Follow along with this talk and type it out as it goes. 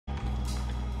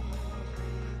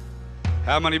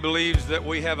How many believes that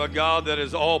we have a God that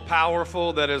is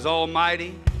all-powerful, that is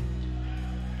almighty?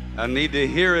 I need to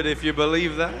hear it if you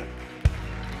believe that.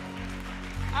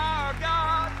 Our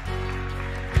God,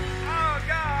 our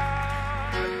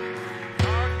God,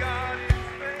 our God is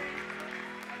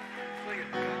great.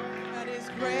 God is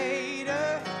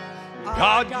greater.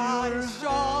 God, God is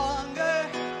stronger.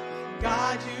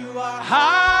 God, you are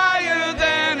higher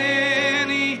than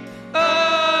any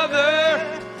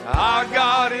other. Our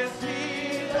God is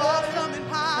awesome in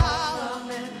power.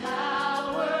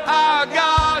 our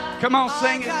God. Come on,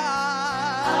 sing it. Our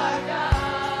God.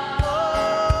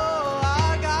 Oh,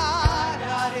 our God.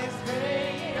 God is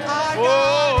great. Our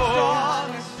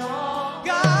God is strong.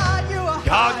 God, you are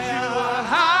God, higher. you are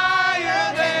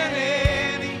higher than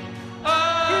any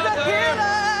He's a other.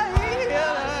 healer.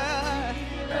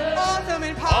 Awesome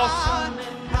in power. Awesome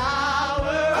in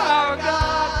power. Our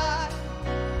God.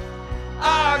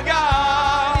 Our God.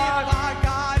 If our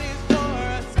God is for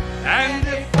us, And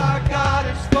if our God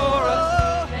is for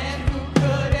us, then who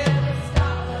could ever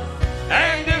stop us?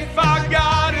 and if our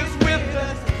God is with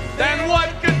us, then what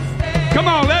can stand? Come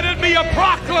on, let it be a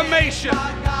proclamation.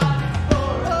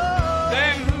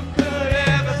 Then who could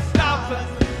ever stop us?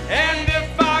 And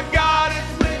if our God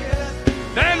is with us,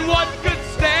 then what could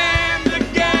stand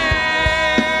again?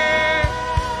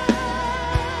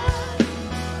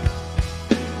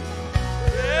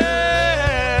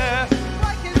 Yeah.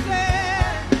 What can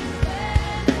stand?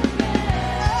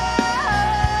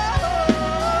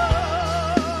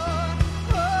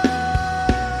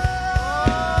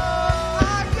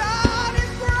 Our God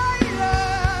is greater.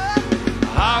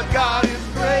 Our God is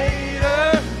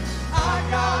greater. Our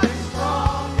God is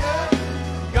stronger.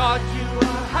 God, you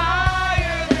are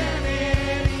higher than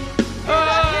any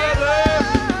other.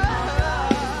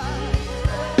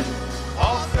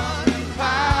 Awesome in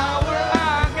power,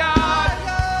 our God.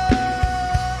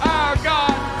 Our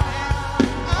God.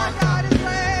 Our God is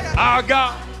greater. Our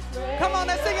God. Come on,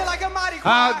 let's sing it like a mighty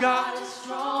Our choir. God.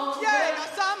 Yeah,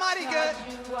 that's somebody good.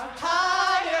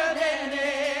 Higher than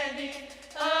any.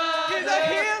 He's a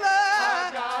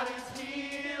healer. God is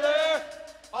healer.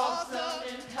 Awesome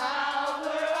in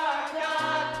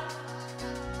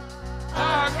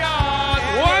Our God.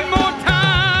 One more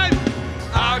time.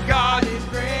 Our God is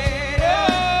greater.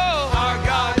 oh, our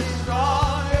God is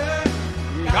Stronger.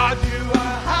 God, you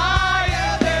are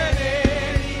higher than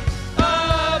any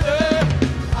other.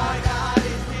 Our God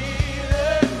is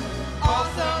healer.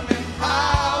 Awesome in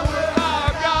power.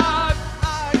 Our God,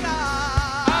 Our God.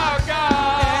 our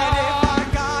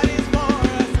God.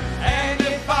 And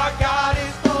if our God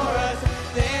is for us,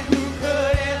 then who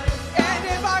could ever? And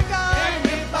if our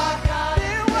God,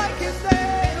 then what can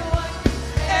stand?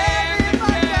 And if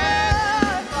our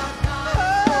God,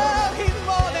 oh, He's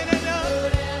more than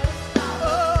enough. Oh,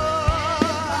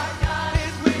 God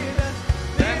is with us,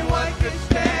 then what can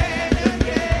stand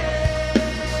again?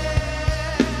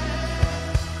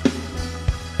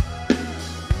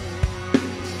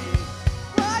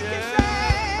 What can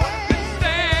stand?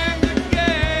 Stand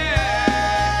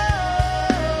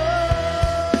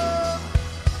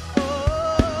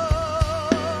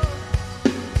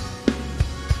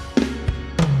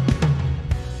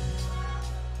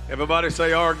Everybody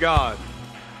say, our God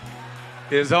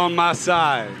is on my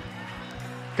side.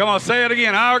 Come on, say it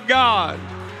again. Our God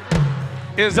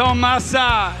is on my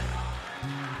side.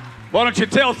 Why don't you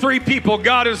tell 3 people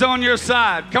God is on your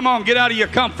side? Come on, get out of your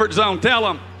comfort zone. Tell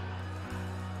them.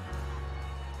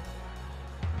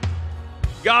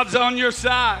 God's on your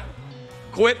side.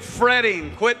 Quit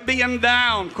fretting. Quit being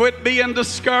down. Quit being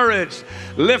discouraged.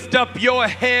 Lift up your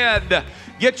head.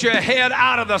 Get your head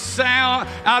out of the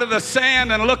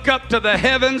sand and look up to the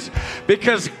heavens,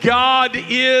 because God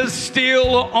is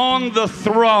still on the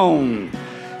throne.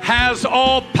 Has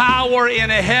all power in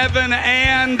heaven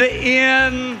and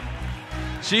in.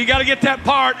 So you got to get that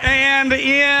part, and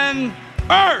in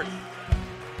earth.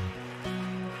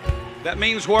 That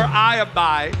means where I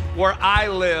abide, where I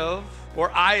live, where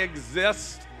I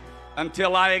exist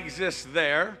until I exist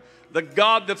there. The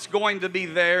God that's going to be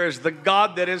there is the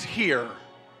God that is here.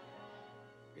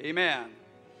 Amen.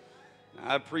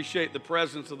 I appreciate the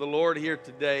presence of the Lord here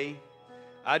today.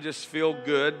 I just feel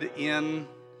good in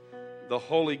the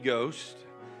Holy Ghost.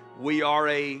 We are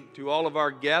to all of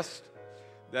our guests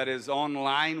that is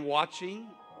online watching,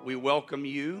 we welcome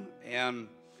you and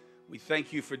we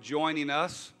thank you for joining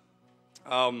us.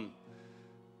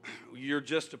 You're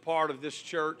just a part of this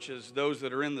church as those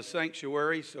that are in the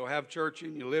sanctuary, so have church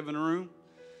in your living room.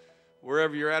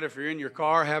 Wherever you're at, if you're in your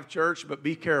car, have church, but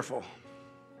be careful.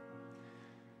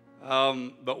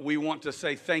 But we want to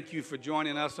say thank you for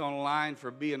joining us online,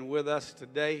 for being with us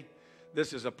today.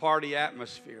 This is a party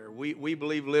atmosphere. We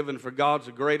believe living for God's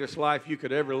the greatest life you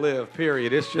could ever live,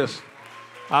 period. It's just,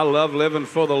 I love living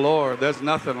for the Lord. There's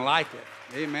nothing like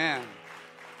it. Amen.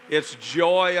 It's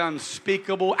joy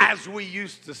unspeakable, as we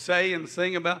used to say and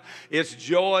sing about. It's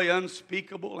joy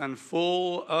unspeakable and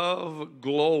full of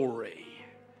glory.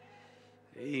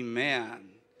 Amen.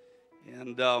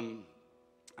 And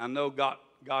I know God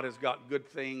has got good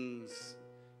things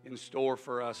in store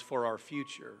for us for our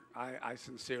future. I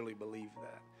sincerely believe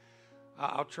that.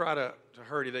 I'll try to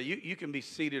hurry today. You can be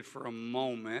seated for a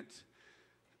moment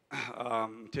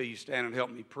until you stand and help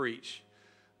me preach.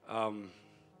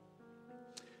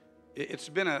 It's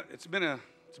been a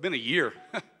year.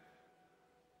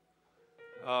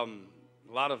 A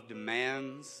lot of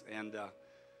demands, and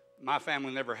my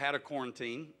family never had a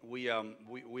quarantine. We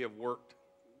have worked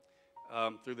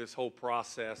through this whole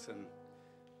process, and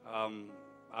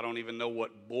I don't even know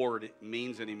what board it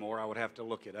means anymore. I would have to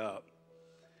look it up.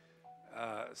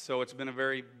 So it's been a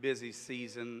very busy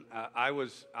season. I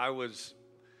was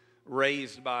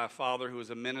raised by a father who was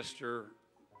a minister,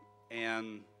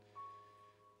 and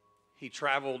he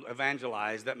traveled,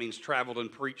 evangelized. That means traveled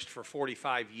and preached for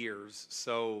 45 years.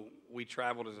 So we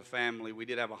traveled as a family. We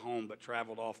did have a home, but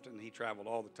traveled often. He traveled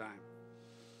all the time.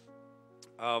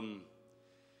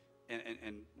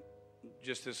 And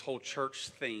just this whole church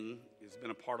thing has been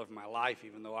a part of my life,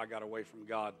 even though I got away from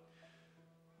God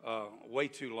way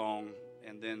too long.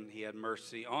 And then he had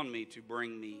mercy on me to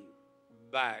bring me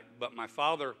back. But my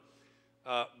father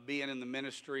being in the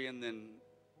ministry, and then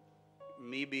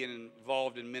me being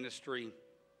involved in ministry,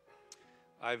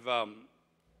 I've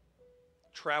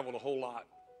traveled a whole lot.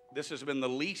 This has been the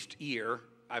least year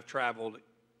I've traveled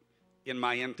in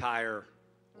my entire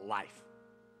life.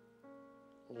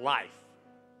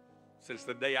 Since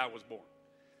the day I was born.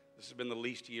 This has been the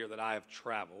least year that I have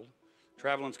traveled.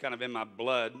 Traveling's kind of in my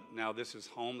blood. Now this is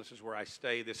home. This is where I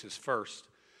stay. This is first.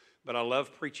 But I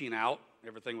love preaching out.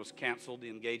 Everything was canceled. The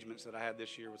engagements that I had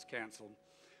this year was canceled.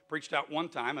 Preached out one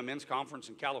time, a men's conference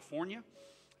in California.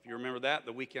 If you remember that,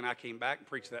 the weekend I came back and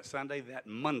preached that Sunday. That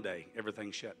Monday,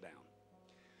 everything shut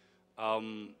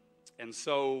down. And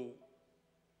so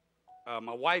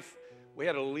my wife, we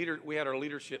had our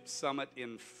leadership summit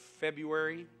in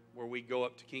February, where we go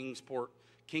up to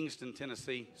Kingston,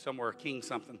 Tennessee, somewhere,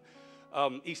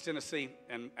 East Tennessee,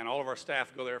 and all of our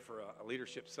staff go there for a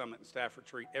leadership summit and staff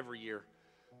retreat every year.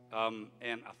 And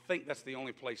I think that's the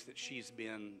only place that she's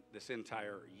been this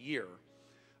entire year.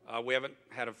 We haven't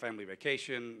had a family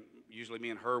vacation. Usually me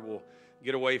and her will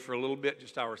get away for a little bit,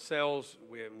 just ourselves.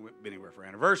 We haven't been anywhere for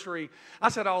anniversary. I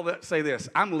said all that, say this,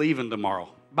 I'm leaving tomorrow.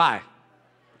 Bye.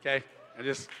 Okay? I'm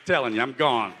just telling you, I'm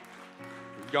gone.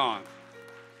 I'm gone.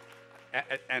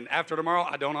 And after tomorrow,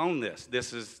 I don't own this.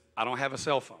 I don't have a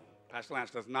cell phone. Pastor Lance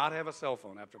does not have a cell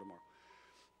phone after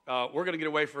tomorrow. We're going to get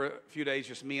away for a few days,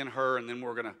 just me and her, and then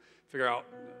we're going to figure out,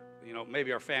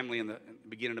 maybe our family in the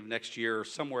beginning of next year, or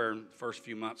somewhere in the first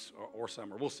few months or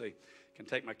summer. We'll see. Can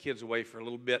take my kids away for a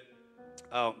little bit.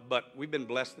 But we've been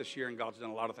blessed this year, and God's done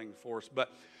a lot of things for us.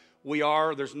 But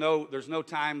there's no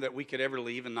time that we could ever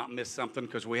leave and not miss something,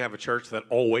 because we have a church that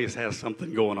always has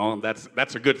something going on.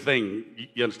 That's a good thing.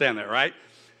 You understand that, right?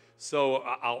 So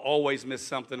I'll always miss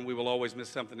something. We will always miss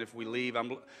something if we leave.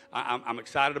 I'm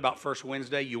excited about First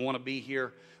Wednesday. You want to be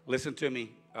here. Listen to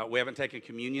me. We haven't taken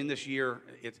communion this year.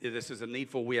 This is a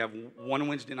needful. We have one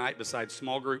Wednesday night besides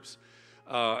small groups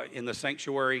in the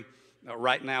sanctuary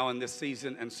right now in this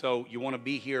season. And so you want to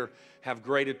be here, have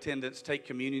great attendance, take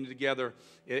communion together.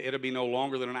 It'll be no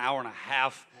longer than an hour and a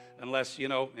half, unless,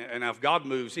 and if God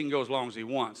moves, he can go as long as he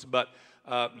wants. But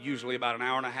usually about an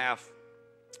hour and a half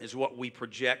is what we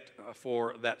project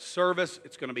for that service.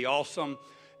 It's going to be awesome.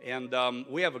 And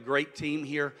we have a great team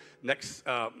here. Next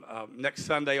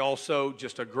Sunday also,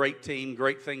 just a great team,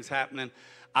 great things happening.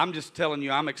 I'm just telling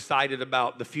you, I'm excited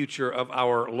about the future of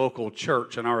our local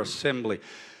church and our assembly.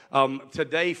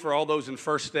 Today, for all those in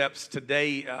First Steps,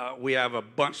 today we have a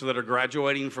bunch that are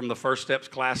graduating from the First Steps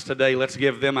class today. Let's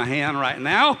give them a hand right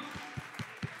now.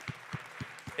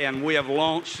 And we have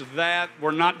launched that. We're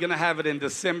not going to have it in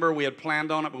December. We had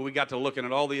planned on it, but we got to looking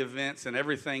at all the events and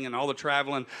everything and all the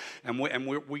traveling, and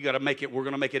we got to make it. We're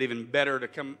going to make it even better to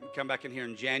come back in here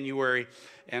in January.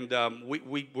 And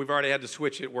we've already had to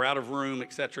switch it. We're out of room,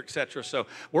 et cetera, et cetera. So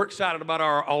we're excited about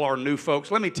all our new folks.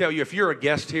 Let me tell you, if you're a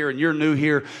guest here and you're new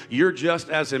here, you're just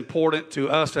as important to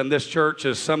us and this church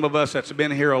as some of us that's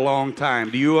been here a long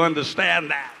time. Do you understand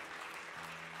that?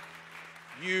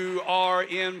 You are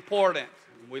important.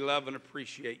 We love and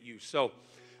appreciate you. So,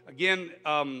 again,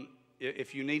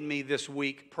 if you need me this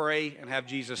week, pray and have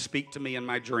Jesus speak to me in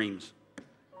my dreams.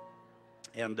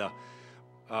 And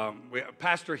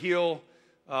Pastor Hill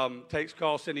takes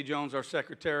calls. Cindy Jones, our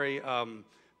secretary.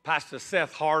 Pastor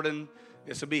Seth Harden.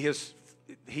 This will be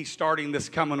he's starting this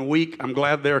coming week. I'm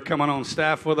glad they're coming on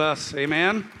staff with us.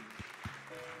 Amen.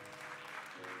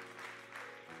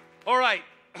 All right.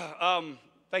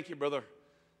 Thank you, Brother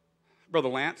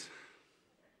Lance.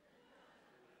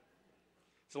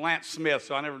 It's Lance Smith,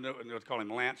 so I never know to call him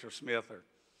Lance or Smith.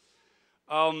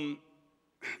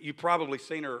 You probably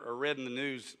seen or read in the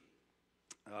news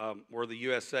where the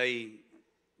USA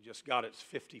just got its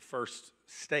 51st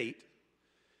state.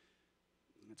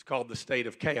 It's called the state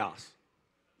of chaos.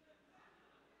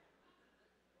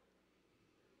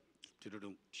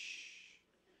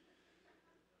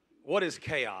 What is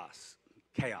chaos?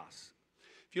 Chaos.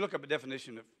 If you look up a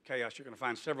definition of chaos, you're going to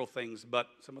find several things, but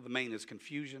some of the main is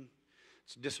confusion,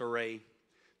 it's disarray,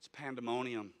 it's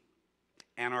pandemonium,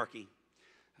 anarchy,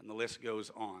 and the list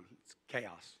goes on. It's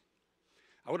chaos.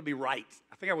 I would be right.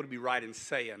 I think I would be right in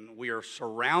saying we are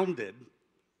surrounded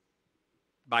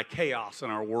by chaos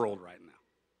in our world right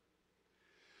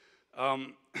now.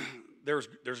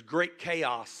 There's great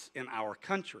chaos in our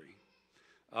country.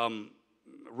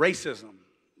 Racism,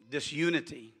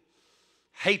 disunity,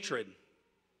 hatred,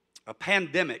 a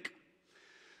pandemic,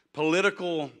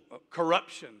 political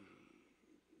corruption,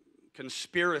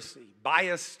 conspiracy,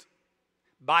 biased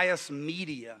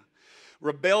media,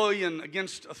 rebellion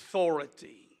against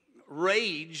authority,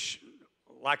 rage,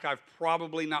 like I've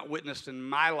probably not witnessed in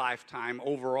my lifetime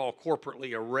overall,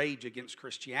 corporately, a rage against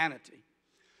Christianity,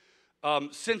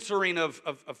 censoring of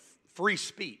free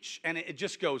speech, and it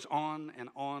just goes on and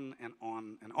on and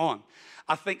on and on.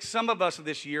 I think some of us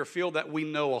this year feel that we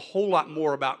know a whole lot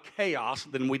more about chaos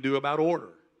than we do about order.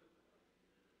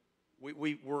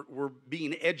 We're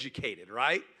being educated,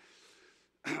 right?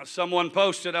 Someone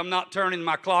posted, I'm not turning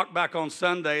my clock back on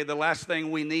Sunday. The last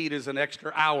thing we need is an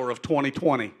extra hour of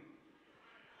 2020.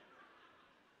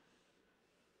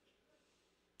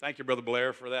 Thank you, Brother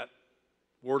Blair, for that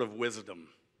word of wisdom.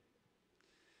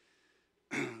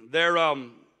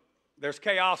 There's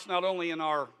chaos not only in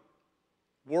our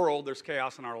world, there's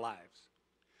chaos in our lives.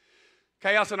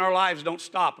 Chaos in our lives don't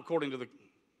stop according to the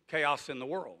chaos in the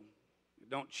world. It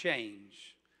don't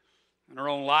change. In our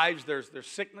own lives, there's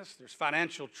sickness, there's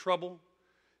financial trouble,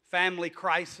 family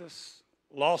crisis,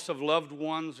 loss of loved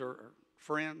ones or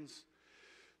friends,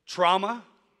 trauma,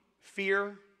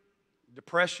 fear,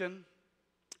 depression,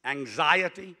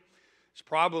 anxiety. It's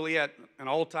probably at an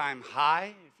all-time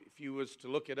high if you was to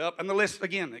look it up. And the list,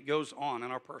 again, it goes on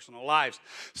in our personal lives.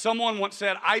 Someone once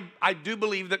said, I do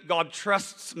believe that God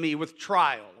trusts me with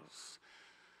trials.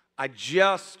 I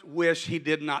just wish he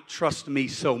did not trust me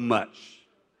so much.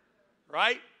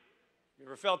 Right? You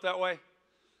ever felt that way?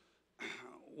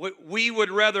 We would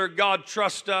rather God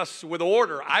trust us with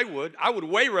order. I would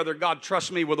way rather God trust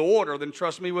me with order than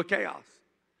trust me with chaos.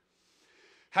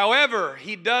 However,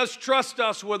 he does trust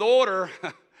us with order,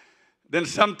 then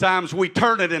sometimes we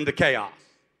turn it into chaos.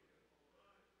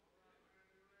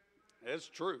 It's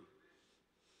true.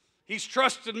 He's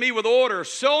trusted me with order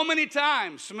so many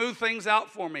times, smoothed things out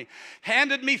for me,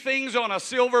 handed me things on a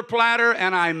silver platter,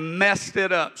 and I messed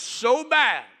it up so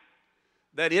bad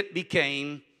that it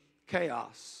became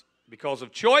chaos because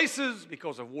of choices,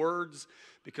 because of words,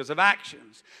 because of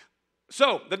actions.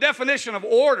 So the definition of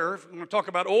order, if we're going to talk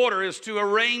about order, is to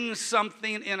arrange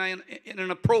something in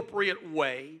an appropriate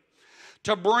way,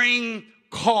 to bring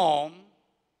calm,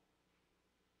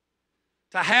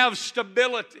 to have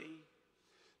stability,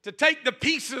 to take the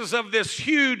pieces of this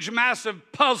huge,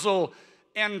 massive puzzle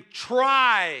and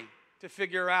try to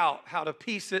figure out how to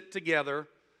piece it together,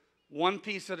 one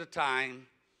piece at a time,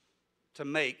 to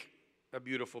make a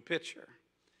beautiful picture.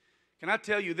 Can I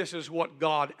tell you, this is what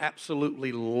God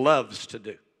absolutely loves to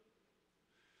do.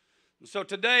 And so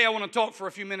today I want to talk for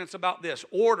a few minutes about this,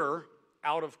 order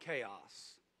out of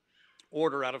chaos.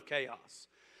 Order out of chaos.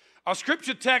 Our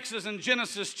scripture text is in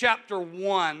Genesis chapter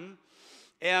 1.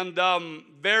 And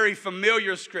very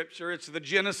familiar scripture. It's the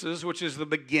Genesis, which is the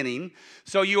beginning.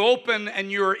 So you open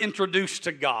and you're introduced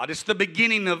to God. It's the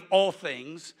beginning of all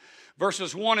things.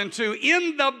 Verses 1 and 2.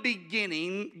 In the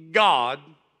beginning, God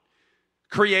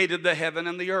created the heaven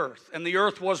and the earth. And the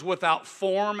earth was without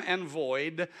form and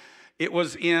void. It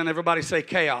was in, everybody say,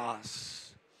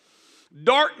 chaos.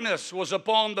 Darkness was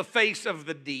upon the face of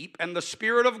the deep. And the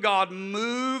Spirit of God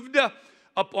moved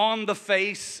upon the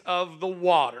face of the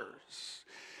waters.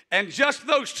 And just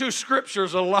those two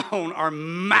scriptures alone are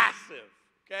massive,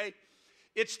 okay?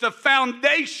 It's the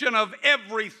foundation of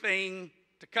everything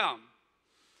to come.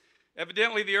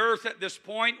 Evidently, the earth at this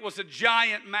point was a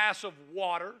giant mass of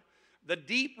water. The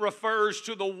deep refers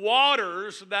to the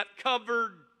waters that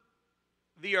covered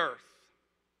the earth.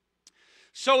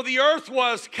 So the earth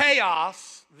was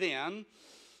chaos then.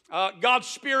 God's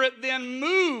Spirit then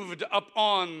moved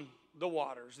upon the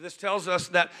waters. This tells us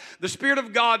that the Spirit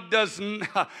of God does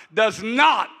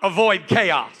not avoid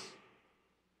chaos.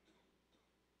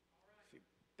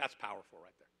 That's powerful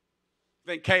right there.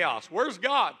 Think chaos. Where's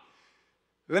God?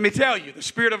 Let me tell you, the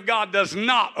Spirit of God does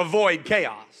not avoid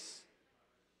chaos.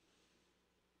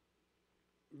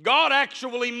 God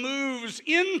actually moves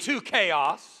into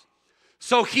chaos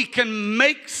so He can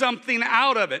make something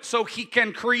out of it, so He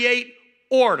can create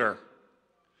order.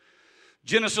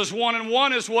 Genesis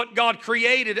 1:1 is what God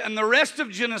created, and the rest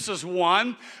of Genesis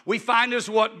 1 we find is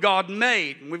what God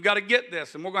made. And we've got to get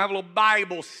this, and we're going to have a little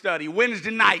Bible study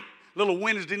Wednesday night,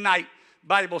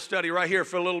 Bible study right here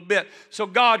for a little bit. So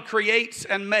God creates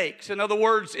and makes. In other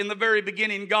words, in the very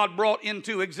beginning, God brought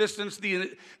into existence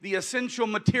the essential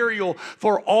material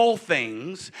for all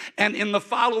things. And in the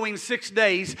following 6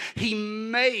 days, He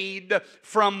made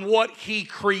from what He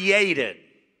created.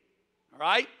 All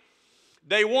right?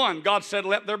 Day 1, God said,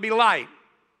 let there be light.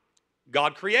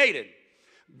 God created.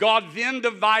 God then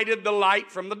divided the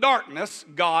light from the darkness.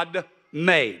 God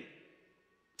made.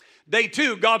 Day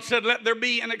 2, God said, let there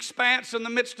be an expanse in the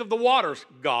midst of the waters.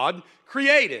 God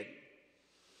created.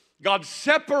 God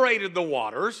separated the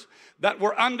waters that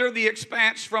were under the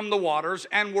expanse from the waters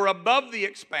and were above the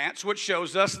expanse, which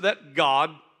shows us that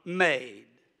God made.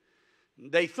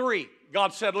 Day 3,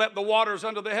 God said, let the waters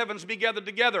under the heavens be gathered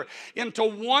together into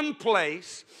one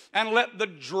place and let the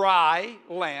dry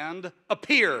land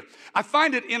appear. I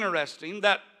find it interesting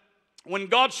that when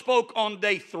God spoke on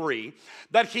day 3,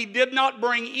 that He did not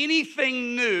bring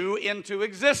anything new into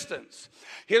existence.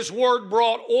 His Word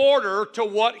brought order to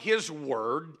what His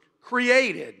Word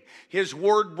created. His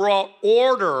Word brought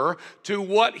order to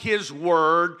what His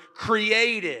Word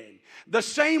created. The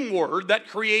same Word that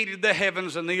created the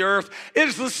heavens and the earth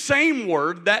is the same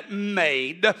Word that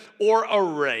made or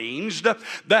arranged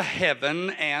the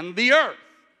heaven and the earth.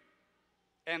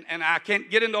 And I can't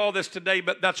get into all this today,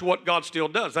 but that's what God still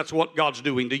does. That's what God's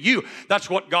doing to you. That's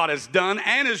what God has done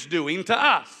and is doing to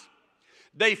us.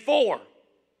 Day 4,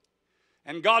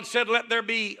 and God said, let there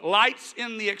be lights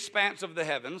in the expanse of the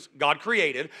heavens. God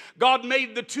created. God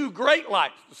made the 2 great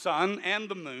lights, the sun and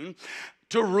the moon,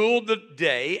 to rule the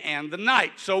day and the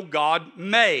night. So God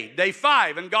made. Day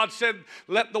 5, and God said,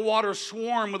 let the waters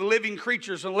swarm with living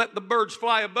creatures and let the birds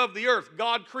fly above the earth.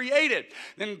 God created.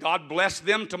 Then God blessed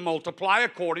them to multiply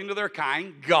according to their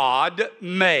kind. God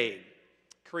made.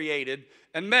 Created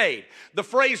and made. The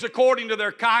phrase according to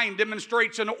their kind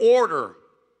demonstrates an order.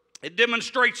 It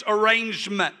demonstrates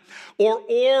arrangement or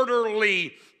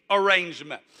orderly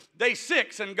arrangement. Day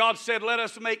 6, and God said, let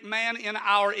us make man in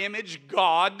our image.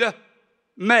 God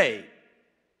made.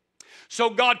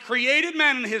 So God created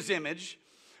man in His image,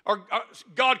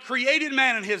 God created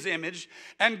man in His image,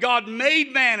 and God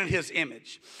made man in His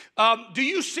image. Do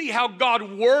you see how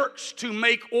God works to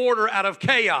make order out of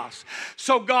chaos?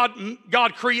 So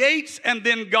God creates and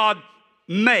then God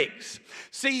makes.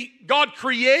 See, God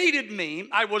created me.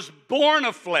 I was born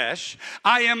of flesh.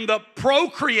 I am the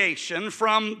procreation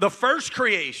from the first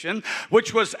creation,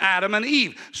 which was Adam and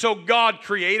Eve. So God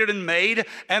created and made,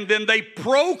 and then they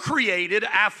procreated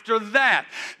after that.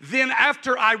 Then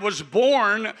after I was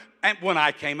born, and when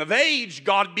I came of age,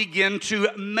 God began to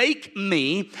make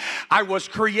me. I was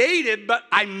created, but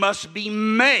I must be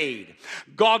made.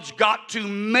 God's got to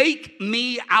make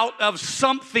me out of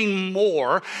something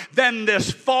more than this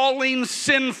falling,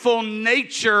 sinful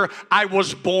nature I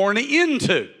was born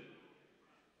into.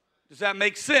 Does that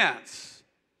make sense?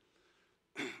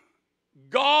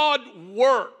 God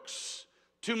works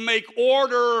to make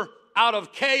order out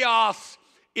of chaos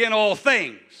in all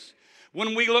things.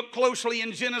 When we look closely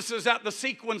in Genesis at the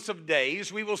sequence of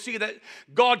days, we will see that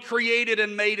God created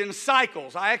and made in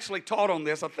cycles. I actually taught on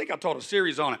this. I think I taught a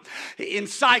series on it. In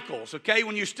cycles, okay?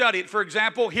 When you study it, for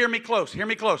example, hear me close.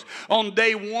 On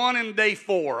day 1 and day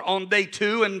 4, on day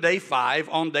 2 and day 5,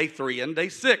 on day 3 and day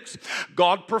 6,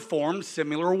 God performed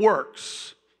similar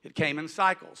works. It came in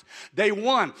cycles. Day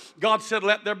 1, God said,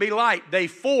 let there be light. Day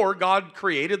 4, God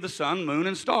created the sun, moon,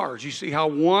 and stars. You see how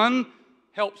one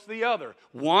helps the other.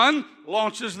 One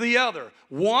launches the other.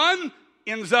 One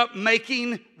ends up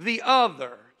making the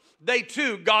other. Day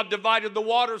 2, God divided the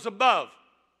waters above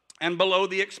and below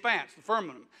the expanse, the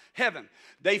firmament, heaven.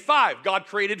 Day 5, God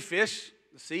created fish,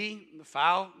 the sea, the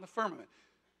fowl, and the firmament.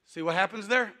 See what happens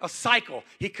there? A cycle.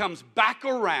 He comes back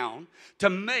around to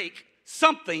make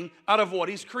something out of what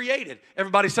He's created.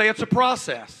 Everybody say it's a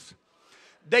process.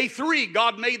 Day 3,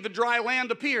 God made the dry land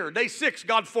appear. Day 6,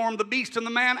 God formed the beast and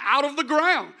the man out of the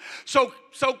ground. So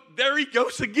there he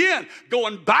goes again,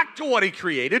 going back to what he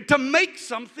created to make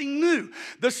something new.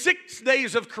 The 6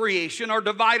 days of creation are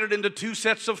divided into 2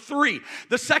 sets of 3.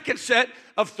 The second set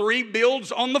of 3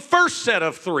 builds on the first set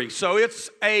of 3. So it's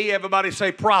everybody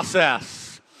say,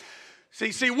 process.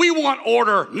 See, we want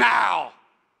order now,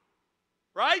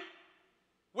 right?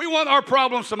 We want our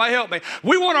problems, somebody help me.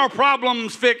 We want our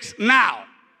problems fixed now.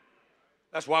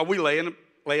 That's why we lay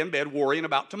in bed worrying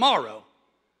about tomorrow,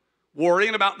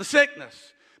 worrying about the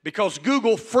sickness, because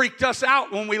Google freaked us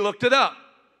out when we looked it up.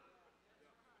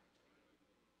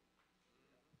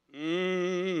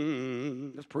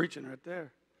 That's preaching right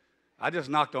there. I just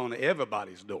knocked on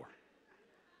everybody's door.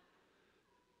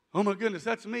 Oh my goodness,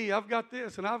 that's me. I've got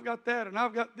this and I've got that and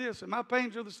I've got this and my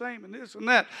pains are the same and this and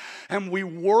that. And we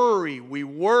worry.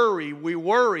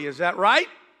 Is that right?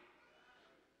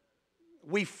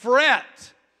 We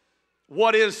fret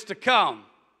what is to come.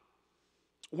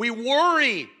 We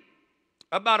worry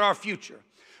about our future.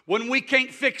 When we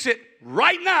can't fix it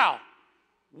right now,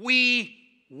 we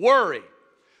worry.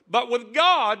 But with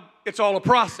God, it's all a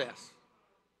process.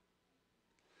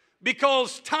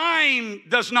 Because time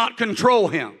does not control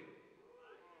him.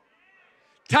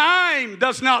 Time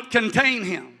does not contain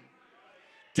him.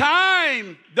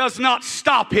 Time does not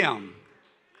stop him.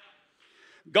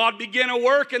 God began a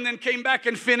work and then came back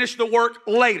and finished the work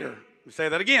later. Let me say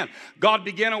that again. God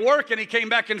began a work and he came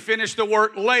back and finished the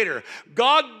work later.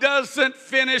 God doesn't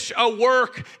finish a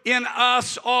work in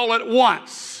us all at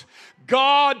once.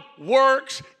 God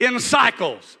works in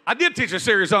cycles. I did teach a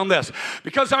series on this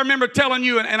because I remember telling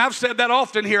you, and I've said that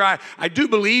often here, I do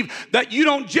believe that you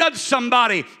don't judge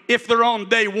somebody if they're on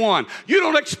day 1. You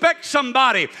don't expect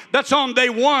somebody that's on day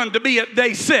 1 to be at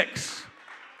day 6.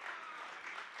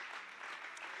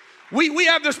 We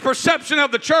have this perception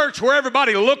of the church where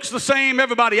everybody looks the same,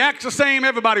 everybody acts the same,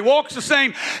 everybody walks the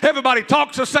same, everybody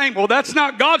talks the same. Well, that's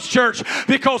not God's church,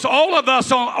 because all of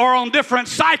us are on different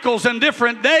cycles and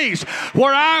different days.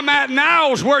 Where I'm at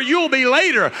now is where you'll be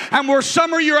later, and where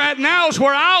some of you are at now is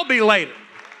where I'll be later.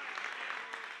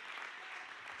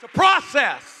 It's a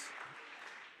process.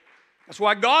 That's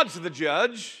why God's the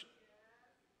judge,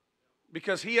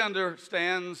 because he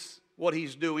understands what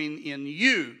he's doing in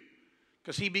you.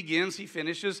 Because he begins, he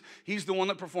finishes, he's the one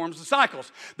that performs the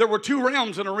cycles. There were 2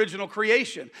 realms in original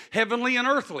creation, heavenly and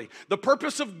earthly. The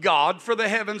purpose of God for the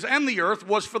heavens and the earth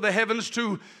was for the heavens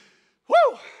to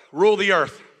rule the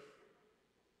earth.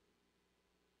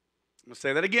 I'm going to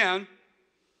say that again.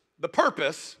 The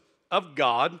purpose of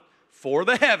God for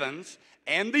the heavens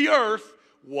and the earth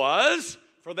was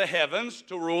for the heavens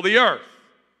to rule the earth.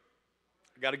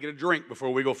 I got to get a drink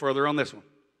before we go further on this one.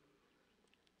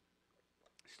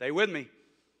 Stay with me.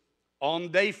 On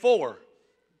day 4,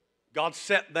 God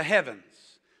set the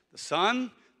heavens, the sun,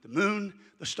 the moon,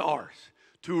 the stars,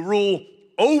 to rule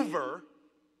over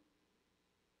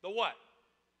the what?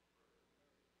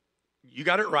 You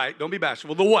got it right. Don't be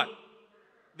bashful. The what?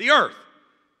 The earth.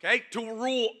 Okay? To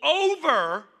rule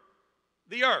over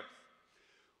the earth.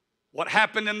 What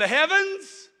happened in the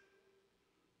heavens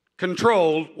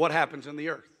controlled what happens in the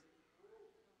earth.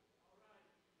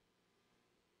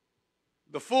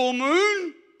 The full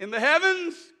moon in the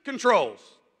heavens controls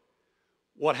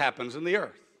what happens in the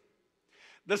earth.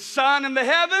 The sun in the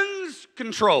heavens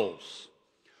controls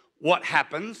what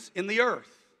happens in the earth.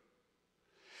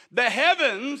 The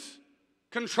heavens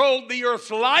controlled the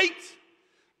earth's light,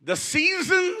 the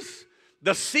seasons,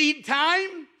 the seed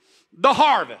time, the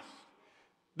harvest.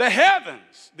 The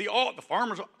heavens, the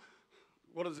farmer's,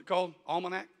 what is it called?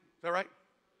 Almanac? Is that right?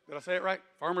 Did I say it right?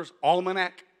 Farmer's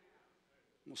Almanac.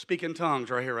 We'll speak in tongues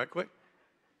right here, right quick.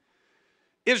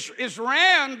 Is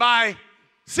ran by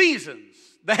seasons,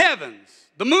 the heavens,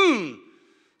 the moon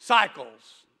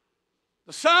cycles,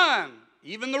 the sun,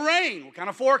 even the rain, what kind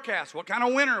of forecast, what kind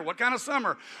of winter, what kind of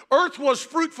summer. Earth was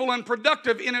fruitful and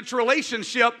productive in its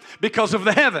relationship because of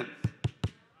the heaven.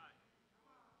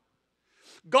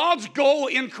 God's goal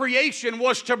in creation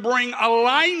was to bring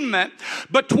alignment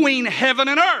between heaven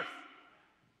and earth.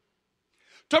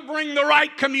 To bring the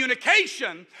right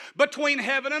communication between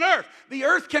heaven and earth. The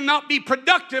earth cannot be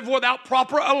productive without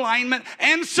proper alignment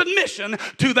and submission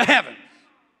to the heavens.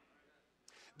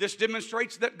 This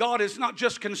demonstrates that God is not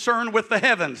just concerned with the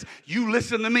heavens. You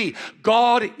listen to me.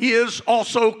 God is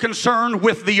also concerned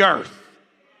with the earth.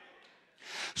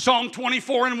 Psalm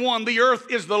 24:1, the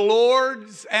earth is the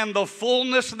Lord's and the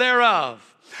fullness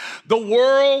thereof, the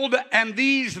world and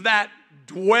these that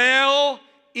dwell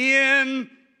in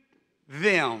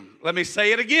them. Let me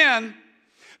say it again.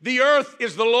 The earth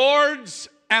is the Lord's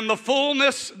and the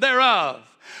fullness thereof,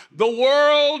 The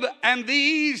world and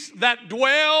these that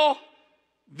dwell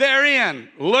therein.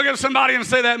 Look at somebody and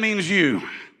say, that means you.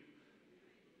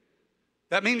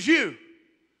 That means you.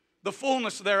 The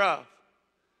fullness thereof.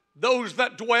 Those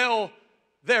that dwell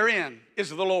therein is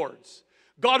the Lord's.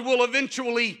 God will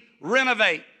eventually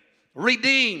renovate,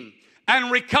 redeem,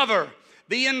 and recover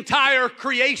the entire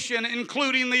creation,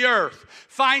 including the earth.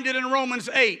 Find it in Romans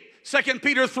 8, 2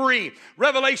 Peter 3,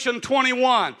 Revelation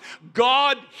 21.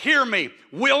 God, hear me,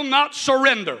 will not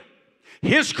surrender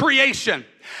His creation.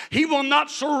 He will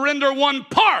not surrender one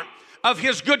part of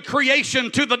His good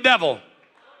creation to the devil.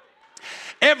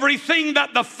 Everything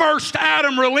that the first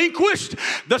Adam relinquished,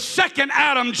 the second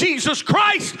Adam, Jesus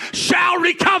Christ, shall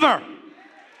recover.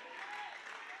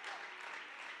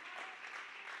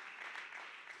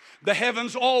 The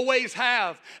heavens always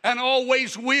have and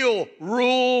always will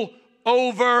rule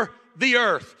over the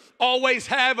earth. Always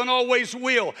have and always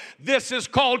will. This is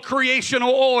called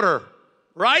creational order,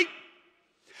 right?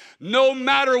 No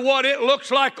matter what it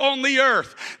looks like on the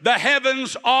earth, the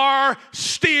heavens are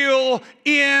still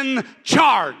in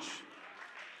charge.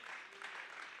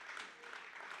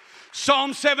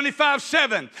 Psalm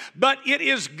 75:7. But it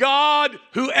is God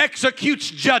who executes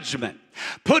judgment,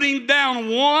 putting down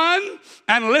one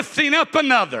and lifting up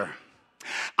another.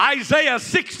 Isaiah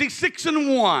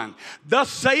 66:1. Thus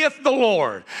saith the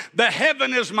Lord, the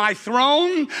heaven is my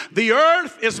throne, the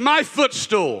earth is my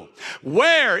footstool.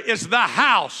 Where is the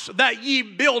house that ye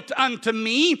built unto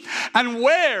me? And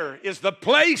where is the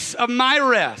place of my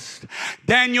rest?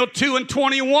 Daniel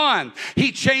 2:21.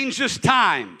 He changes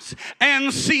times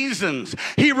and seasons.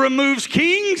 He removes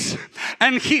kings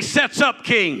and He sets up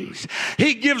kings.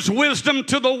 He gives wisdom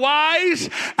to the wise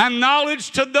and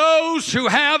knowledge to those who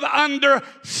have understanding.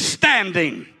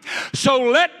 So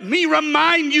let me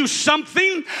remind you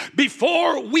something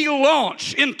before we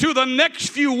launch into the next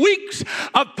few weeks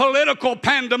of political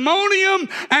pandemonium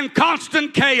and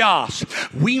constant chaos.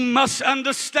 We must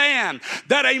understand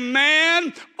that a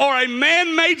man or a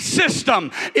man-made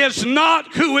system is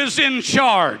not who is in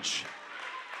charge.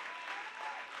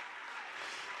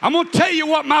 I'm going to tell you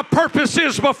what my purpose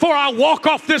is before I walk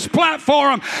off this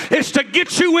platform. Is to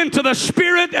get you into the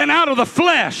spirit and out of the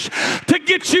flesh. To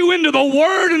get you into the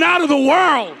word and out of the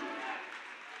world.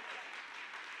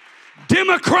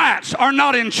 Democrats are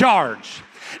not in charge.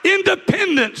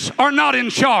 Independents are not in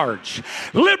charge.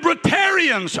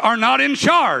 Libertarians are not in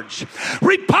charge.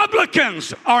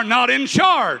 Republicans are not in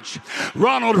charge.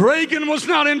 Ronald Reagan was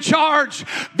not in charge.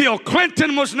 Bill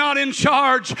Clinton was not in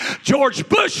charge. George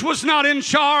Bush was not in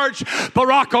charge.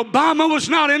 Barack Obama was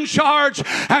not in charge.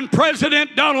 And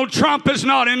President Donald Trump is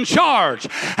not in charge.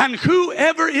 And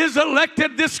whoever is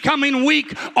elected this coming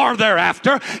week or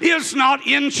thereafter is not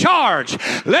in charge.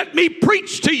 Let me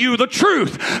preach to you the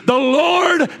truth. The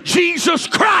Lord Jesus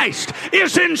Christ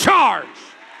is in charge.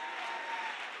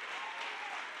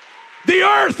 The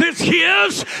earth is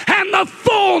His and the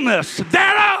fullness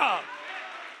thereof.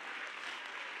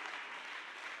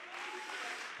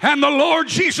 And the Lord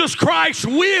Jesus Christ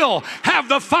will have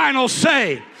the final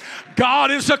say.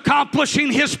 God is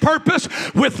accomplishing His purpose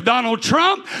with Donald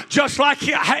Trump, just like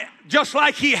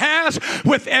He has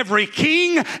with every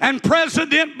king and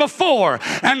president before.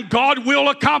 And God will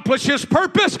accomplish His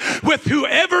purpose with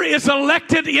whoever is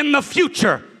elected in the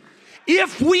future.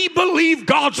 If we believe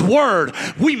God's word,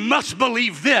 we must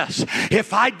believe this.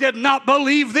 If I did not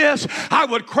believe this, I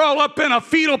would crawl up in a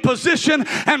fetal position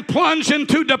and plunge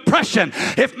into depression.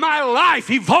 If my life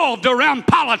evolved around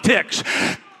politics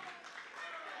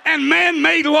and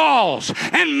man-made laws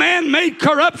and man-made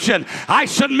corruption, I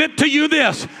submit to you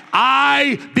this: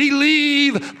 I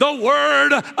believe the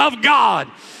word of God.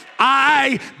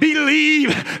 I believe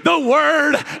the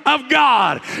word of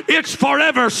God. It's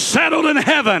forever settled in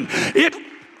heaven.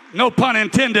 No pun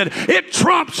intended, it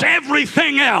trumps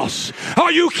everything else.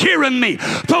 Are you hearing me?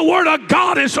 The word of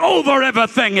God is over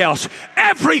everything else.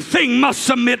 Everything must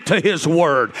submit to His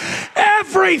word.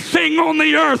 Everything on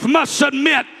the earth must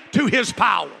submit to His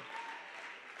power.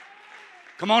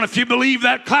 Come on, if you believe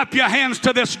that, clap your hands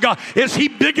to this God. Is He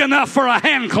big enough for a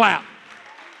hand clap?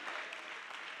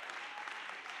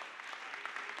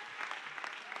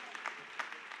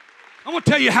 I'm going to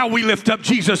tell you how we lift up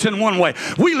Jesus in one way.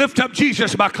 We lift up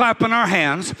Jesus by clapping our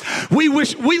hands. We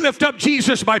lift up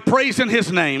Jesus by praising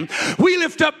His name. We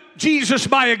lift up Jesus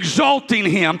by exalting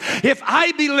Him. If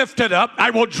I be lifted up,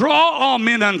 I will draw all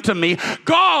men unto me.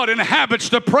 God inhabits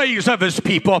the praise of His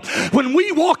people. When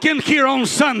we walk in here on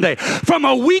Sunday from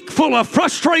a week full of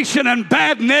frustration and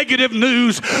bad negative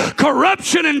news,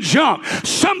 corruption and junk,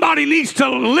 somebody needs to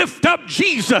lift up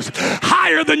Jesus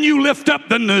higher than you lift up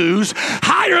the news,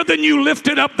 higher than you you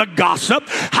lifted up the gossip,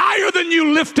 higher than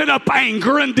you lifted up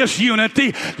anger and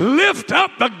disunity. Lift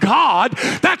up the God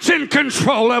that's in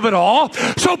control of it all,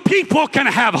 so people can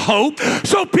have hope,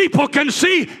 so people can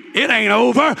see it ain't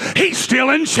over. He's still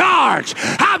in charge.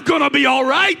 I'm going to be all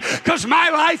right because my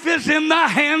life is in the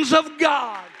hands of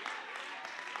God.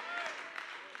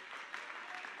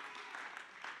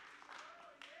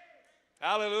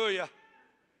 Hallelujah.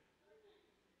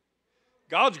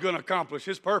 God's going to accomplish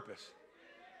His purpose.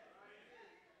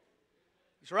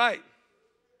 That's right.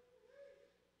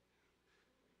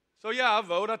 So yeah, I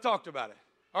vote. I talked about it.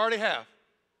 I already have.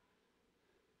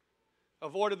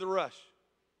 Avoided the rush.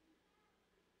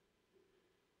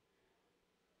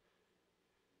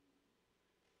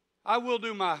 I will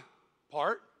do my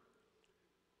part,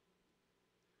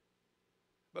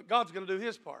 but God's going to do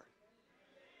His part.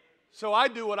 So I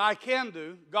do what I can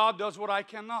do. God does what I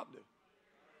cannot do.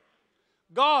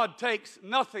 God takes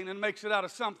nothing and makes it out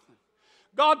of something.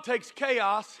 God takes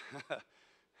chaos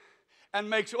and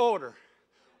makes order.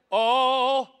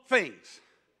 All things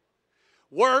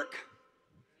work.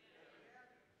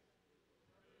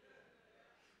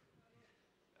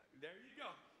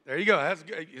 There you go. That's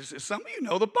good. Some of you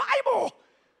know the Bible.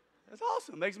 That's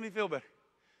awesome. Makes me feel better.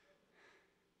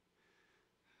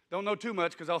 Don't know too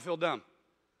much because I'll feel dumb.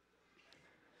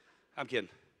 I'm kidding.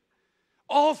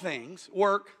 All things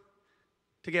work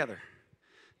together.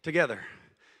 Together.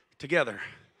 Together.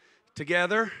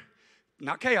 Together.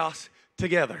 Not chaos.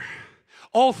 Together.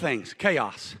 All things,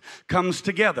 chaos, comes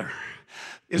together,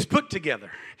 is put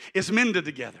together, is mended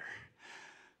together.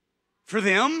 For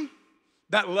them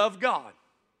that love God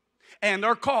and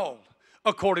are called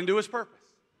according to His purpose.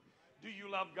 Do you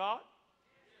love God?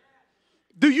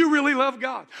 Do you really love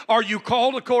God? Are you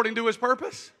called according to His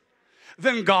purpose?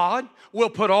 Then God will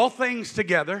put all things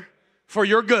together for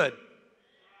your good.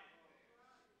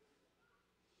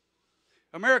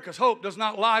 America's hope does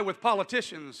not lie with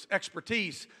politicians'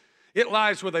 expertise. It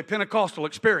lies with a Pentecostal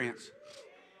experience.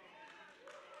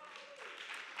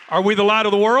 Are we the light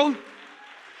of the world?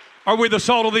 Are we the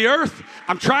salt of the earth?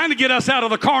 I'm trying to get us out of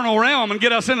the carnal realm and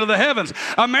get us into the heavens.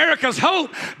 America's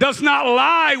hope does not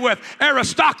lie with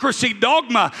aristocracy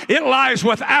dogma. It lies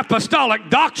with apostolic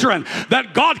doctrine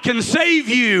that God can save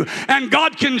you and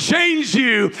God can change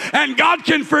you and God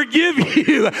can forgive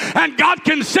you and God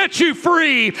can set you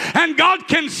free and God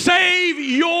can save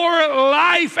your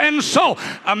life and soul.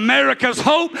 America's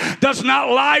hope does not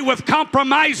lie with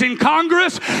compromising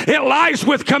Congress. It lies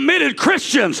with committed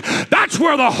Christians. That's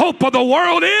where the hope of the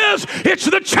world is. It's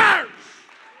the church.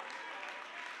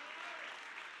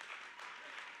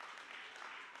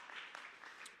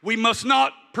 We must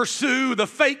not pursue the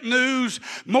fake news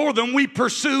more than we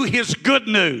pursue His good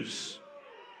news.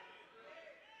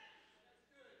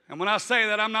 And when I say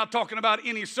that, I'm not talking about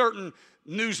any certain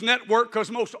news network,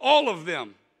 because most all of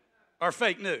them are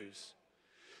fake news.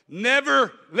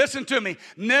 Never, listen to me,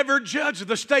 never judge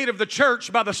the state of the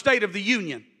church by the state of the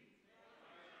union.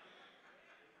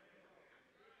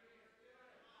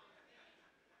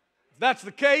 That's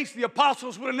the case, the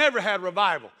apostles would have never had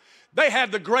revival. They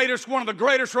had one of the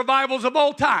greatest revivals of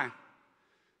all time.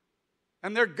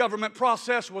 And their government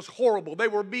process was horrible. They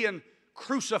were being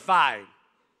crucified,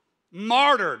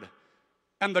 martyred.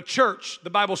 And the church,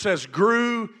 the Bible says,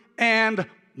 grew and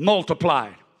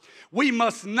multiplied. We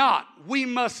must not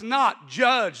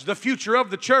judge the future of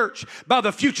the church by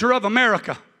the future of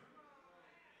America.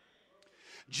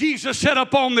 Jesus said,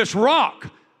 upon this rock,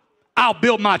 I'll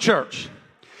build my church.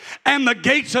 And the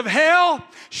gates of hell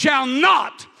shall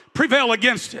not prevail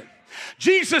against it.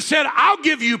 Jesus said, I'll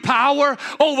give you power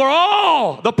over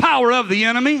all the power of the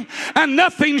enemy, and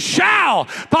nothing shall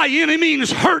by any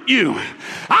means hurt you.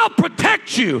 I'll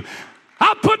protect you.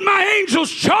 I'll put my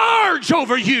angels charge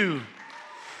over you.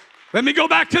 Let me go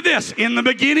back to this. In the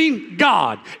beginning,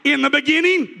 God. In the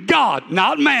beginning, God,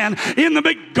 not man.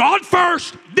 God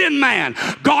first, then man.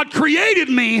 God created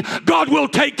me. God will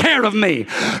take care of me.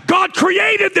 God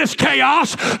created this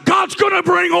chaos. God's going to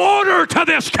bring order to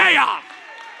this chaos.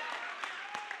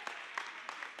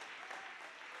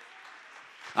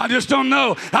 I just don't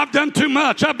know. I've done too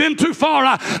much. I've been too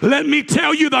far. Let me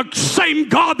tell you, the same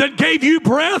God that gave you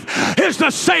breath is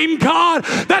the same God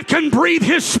that can breathe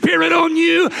His Spirit on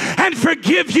you and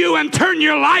forgive you and turn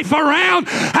your life around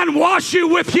and wash you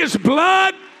with His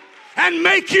blood and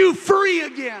make you free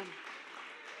again.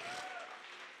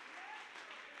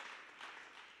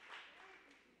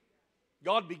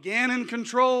 God began in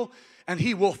control, and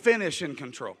He will finish in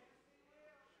control.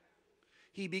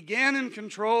 He began in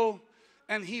control,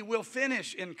 and He will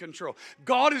finish in control.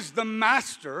 God is the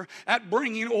master at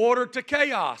bringing order to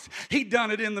chaos. He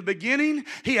done it in the beginning.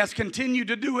 He has continued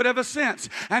to do it ever since,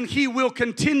 and He will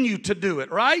continue to do it,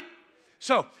 right?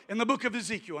 So, in the book of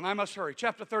Ezekiel, and I must hurry,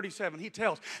 chapter 37, he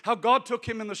tells how God took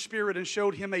him in the Spirit and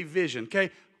showed him a vision, okay?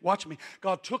 Watch me.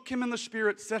 God took him in the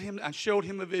Spirit, set him, and showed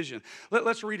him a vision.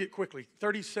 Let's read it quickly.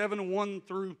 37, 1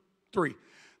 through 3.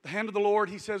 The hand of the Lord,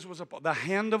 he says, the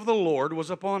hand of the Lord was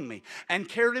upon me, and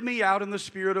carried me out in the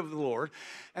Spirit of the Lord,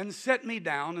 and set me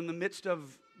down in the midst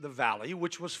of the valley,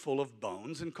 which was full of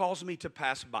bones, and caused me to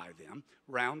pass by them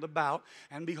round about.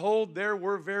 And behold, there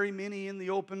were very many in the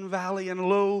open valley, and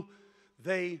lo,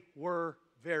 they were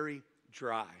very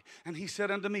dry. And he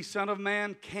said unto me, Son of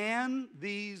man, can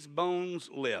these bones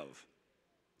live?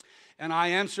 And I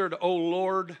answered, O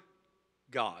Lord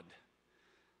God,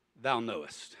 thou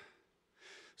knowest.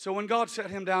 So when God set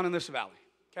him down in this valley,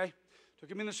 okay, took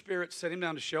him in the Spirit, set him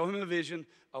down to show him a vision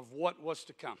of what was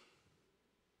to come.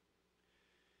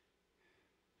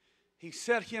 He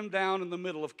set him down in the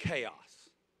middle of chaos,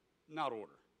 not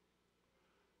order.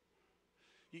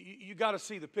 You got to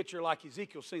see the picture like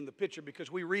Ezekiel's seen the picture,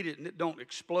 because we read it and it don't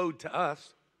explode to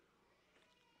us.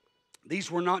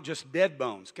 These were not just dead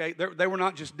bones, okay? They were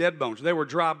not just dead bones. They were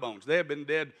dry bones. They had been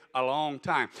dead a long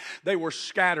time. They were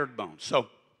scattered bones. So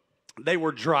they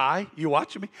were dry. You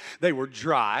watching me? They were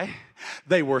dry.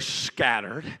 They were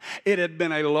scattered. It had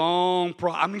been a long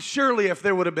process. I mean, surely if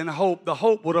there would have been hope, the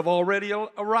hope would have already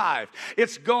arrived.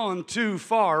 It's gone too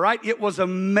far, right? It was a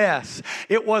mess.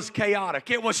 It was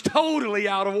chaotic. It was totally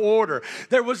out of order.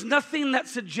 There was nothing that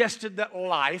suggested that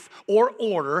life or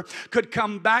order could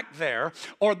come back there,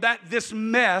 or that this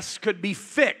mess could be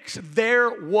fixed. There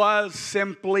was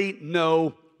simply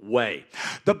no way.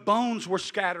 The bones were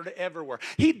scattered everywhere.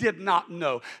 He did not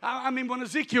know. I mean, when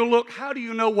Ezekiel looked, how do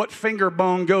you know what finger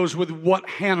bone goes with what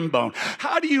hand bone?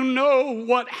 How do you know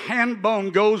what hand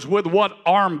bone goes with what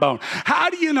arm bone?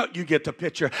 How do you know? You get the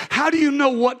picture. How do you know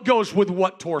what goes with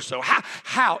what torso?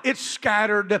 How? It's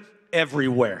scattered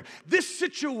everywhere. This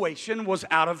situation was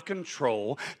out of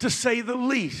control, to say the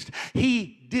least.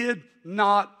 He did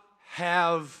not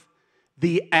have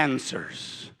the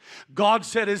answers. God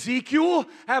said, Ezekiel,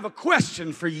 I have a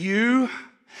question for you.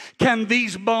 Can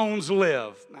these bones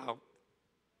live? Now,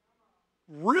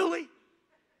 really?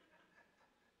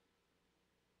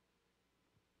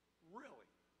 Really?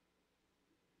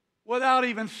 Without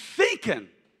even thinking?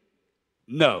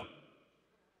 No.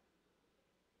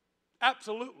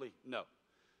 Absolutely no.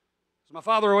 As my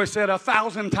father always said,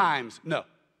 1,000 times no.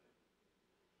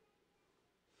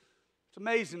 It's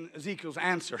amazing, Ezekiel's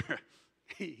answer.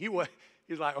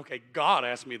 He's like, okay, God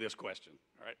asked me this question.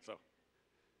 All right, so.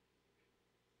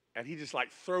 And he just like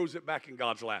throws it back in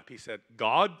God's lap. He said,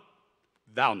 God,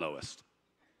 thou knowest.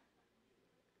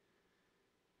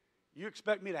 You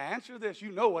expect me to answer this?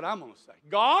 You know what I'm going to say.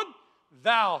 God,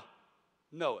 thou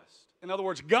knowest. In other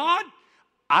words, God,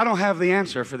 I don't have the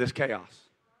answer for this chaos.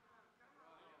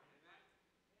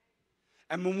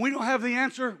 And when we don't have the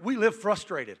answer, we live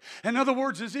frustrated. In other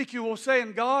words, Ezekiel was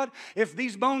saying, God, if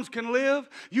these bones can live,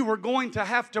 you are going to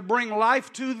have to bring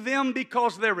life to them,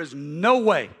 because there is no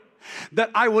way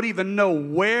that I would even know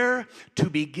where to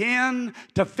begin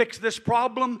to fix this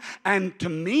problem. And to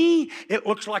me, it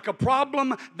looks like a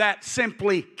problem that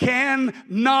simply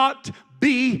cannot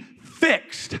be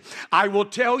fixed. I will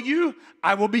tell you,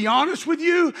 I will be honest with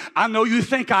you, I know you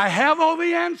think I have all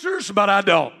the answers, but I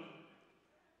don't.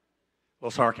 A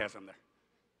little sarcasm there.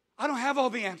 I don't have all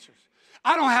the answers.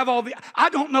 I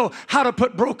don't know how to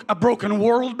put a broken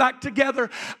world back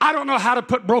together. I don't know how to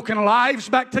put broken lives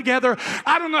back together.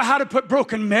 I don't know how to put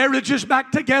broken marriages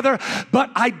back together.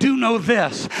 But I do know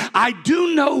this. I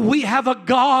do know we have a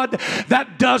God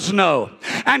that does know.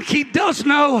 And He does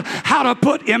know how to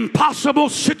put impossible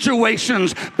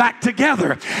situations back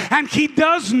together. And He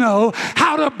does know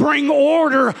how to bring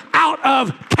order out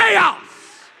of chaos.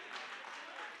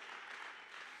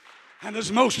 And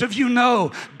as most of you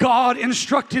know, God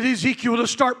instructed Ezekiel to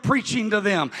start preaching to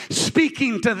them,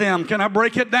 speaking to them. Can I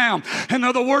break it down? In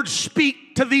other words,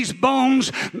 speak to these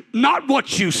bones, not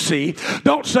what you see.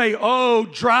 Don't say, oh,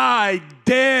 dry,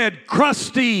 dead,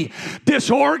 crusty,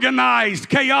 disorganized,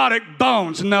 chaotic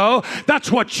bones. No,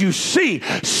 that's what you see.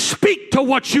 Speak to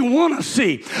what you want to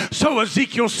see. So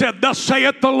Ezekiel said, thus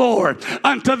saith the Lord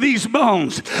unto these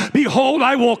bones, behold,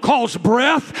 I will cause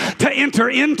breath to enter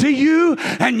into you,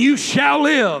 and you shall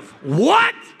live.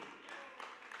 What?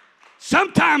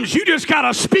 Sometimes you just got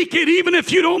to speak it even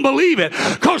if you don't believe it,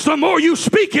 because the more you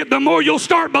speak it, the more you'll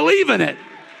start believing it.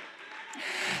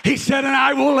 He said, and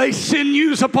I will lay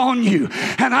sinews upon you,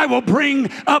 and I will bring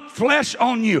up flesh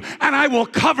on you, and I will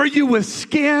cover you with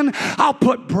skin. I'll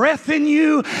put breath in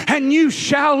you, and you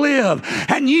shall live,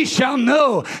 and ye shall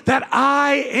know that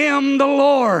I am the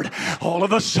Lord. All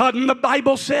of a sudden, the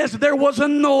Bible says there was a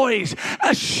noise,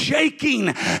 a shaking,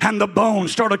 and the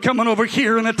bones started coming over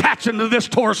here and attaching to this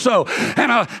torso,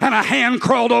 and a hand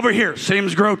crawled over here.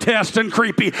 Seems grotesque and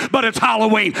creepy, but it's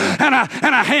Halloween. And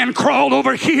a hand crawled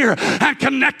over here and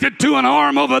connected to an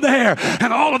arm over there,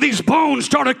 and all of these bones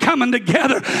started coming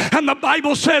together, and the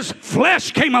Bible says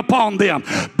flesh came upon them,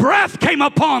 breath came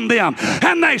upon them,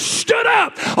 and they stood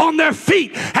up on their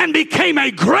feet and became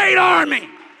a great army.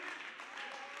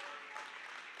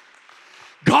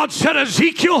 God said,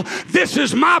 Ezekiel, this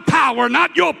is my power,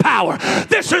 not your power.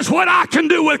 This is what I can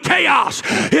do with chaos.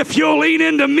 If you'll lean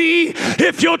into me,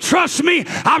 if you'll trust me,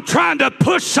 I'm trying to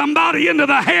push somebody into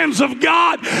the hands of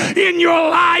God in your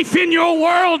life, in your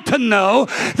world, to know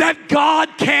that God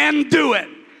can do it.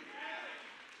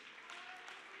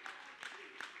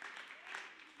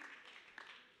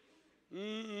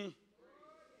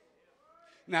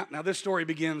 Now this story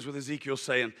begins with Ezekiel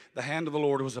saying, the hand of the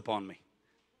Lord was upon me.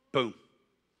 Boom.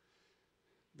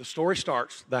 The story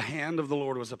starts, the hand of the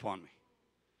Lord was upon me.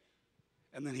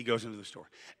 And then he goes into the story.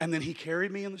 And then he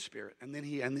carried me in the spirit. And then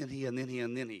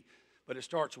he. But it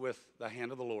starts with the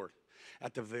hand of the Lord.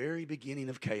 At the very beginning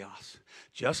of chaos,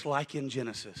 just like in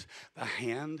Genesis, the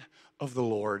hand of the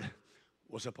Lord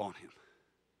was upon him.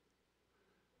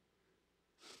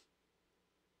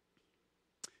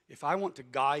 If I want to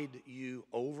guide you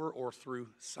over or through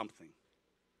something,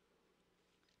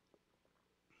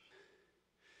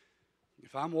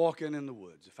 if I'm walking in the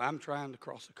woods, if I'm trying to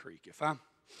cross a creek, if I'm,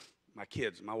 my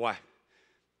kids, my wife,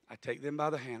 I take them by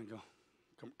the hand and go,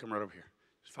 come right over here.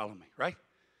 Just follow me, right?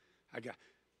 I got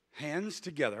hands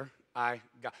together. I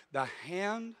got the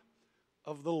hand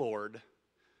of the Lord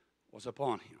was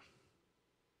upon him.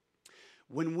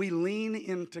 When we lean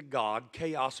into God,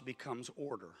 chaos becomes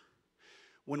order.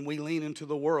 When we lean into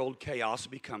the world, chaos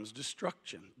becomes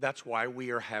destruction. That's why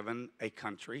we are having a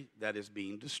country that is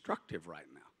being destructive right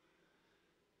now.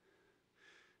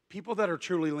 People that are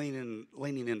truly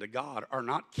leaning into God are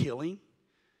not killing,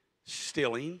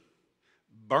 stealing,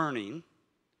 burning,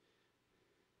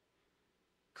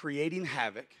 creating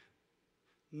havoc.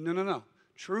 No.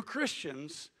 True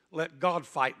Christians let God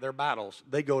fight their battles.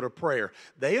 They go to prayer.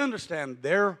 They understand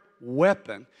their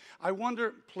weapon. I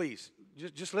wonder, please,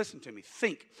 just listen to me.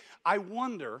 Think. I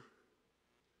wonder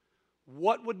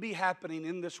what would be happening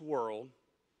in this world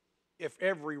if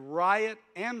every riot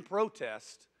and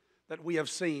protest that we have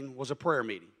seen was a prayer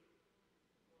meeting.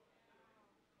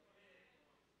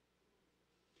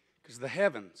 Because the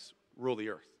heavens rule the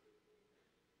earth.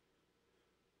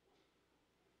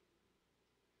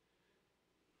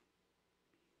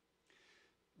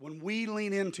 When we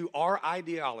lean into our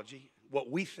ideology, what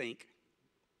we think,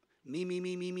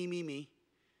 me,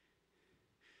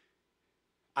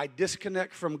 I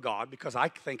disconnect from God because I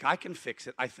think I can fix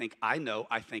it. I think I know.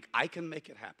 I think I can make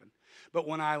it happen. But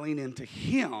when I lean into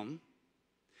Him,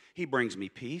 He brings me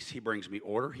peace. He brings me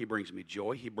order. He brings me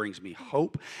joy. He brings me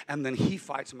hope. And then He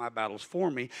fights my battles for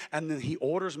me. And then He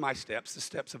orders my steps. The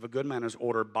steps of a good man is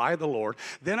ordered by the Lord.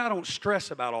 Then I don't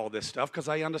stress about all this stuff because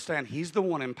I understand He's the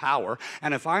one in power.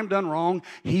 And if I'm done wrong,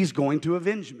 He's going to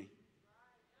avenge me.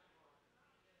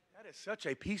 That is such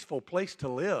a peaceful place to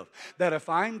live, that if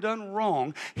I'm done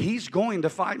wrong, He's going to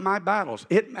fight my battles.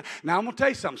 Now, I'm going to tell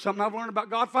you something I've learned about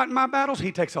God fighting my battles.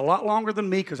 He takes a lot longer than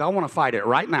me because I want to fight it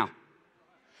right now.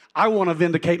 I want to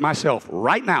vindicate myself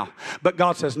right now. But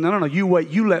God says, no, you wait.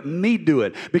 You let me do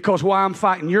it. Because while I'm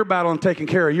fighting your battle and taking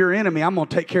care of your enemy, I'm going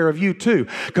to take care of you too.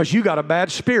 Because you got a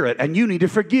bad spirit and you need to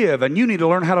forgive and you need to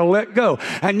learn how to let go.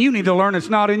 And you need to learn it's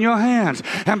not in your hands.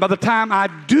 And by the time I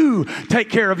do take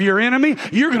care of your enemy,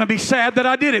 you're going to be sad that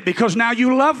I did it because now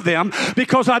you love them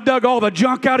because I dug all the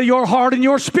junk out of your heart and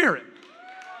your spirit.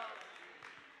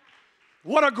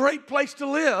 What a great place to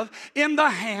live, in the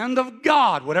hand of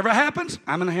God. Whatever happens,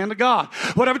 I'm in the hand of God.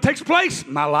 Whatever takes place,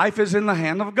 my life is in the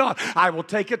hand of God. I will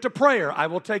take it to prayer. I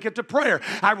will take it to prayer.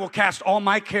 I will cast all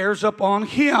my cares upon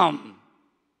Him.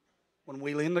 When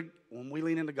we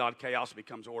lean into God, chaos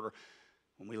becomes order.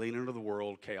 When we lean into the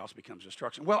world, chaos becomes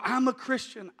destruction. Well, I'm a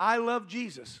Christian. I love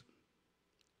Jesus.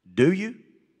 Do you?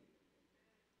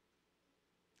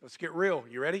 Let's get real.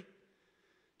 You ready?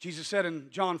 Jesus said in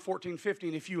John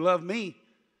 14:15, if you love me,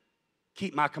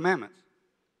 keep my commandments.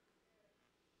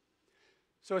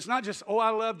 So it's not just, oh, I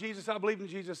love Jesus, I believe in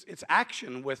Jesus. It's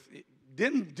action with,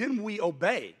 didn't we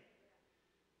obey?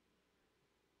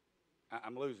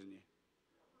 I'm losing you.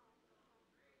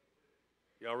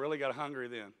 Y'all really got hungry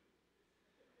then.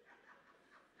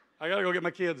 I got to go get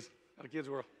my kids out of Kids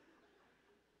World.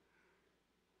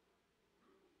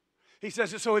 He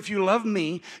says, so if you love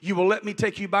me, you will let me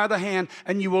take you by the hand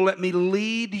and you will let me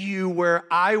lead you where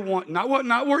I want,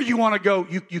 not where you want to go.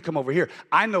 You come over here.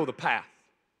 I know the path.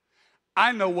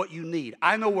 I know what you need.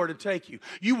 I know where to take you.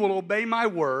 You will obey my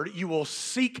word. You will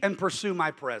seek and pursue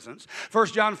my presence. 1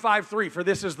 John 5:3, for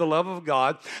this is the love of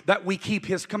God, that we keep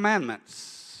his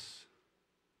commandments.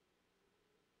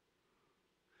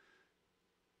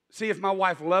 See, if my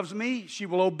wife loves me, she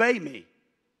will obey me.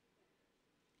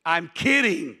 I'm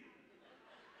kidding.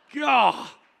 God.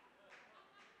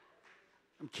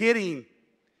 I'm kidding.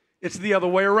 It's the other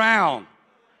way around.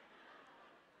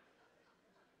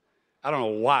 I don't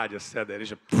know why I just said that. It's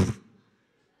just,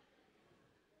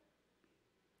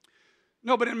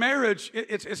 no, but in marriage,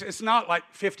 it's not like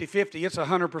 50-50. It's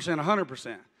 100%,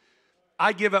 100%.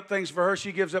 I give up things for her.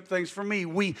 She gives up things for me.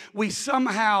 We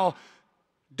somehow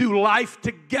do life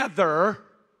together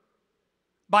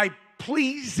by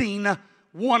pleasing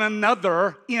one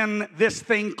another in this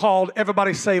thing called,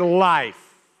 everybody say,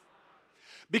 life.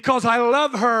 Because I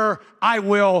love her, I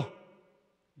will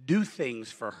do things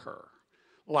for her.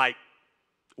 Like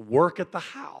work at the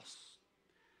house,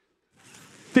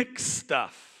 fix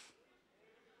stuff,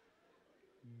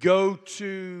 go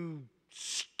to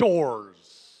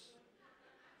stores.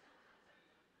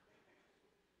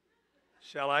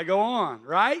 Shall I go on,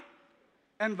 right?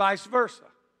 And vice versa.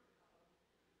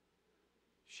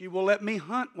 She will let me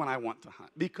hunt when I want to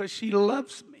hunt because she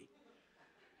loves me,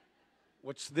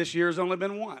 which this year has only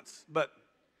been once. But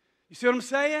you see what I'm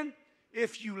saying?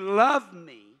 If you love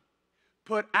me,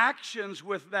 put actions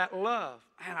with that love.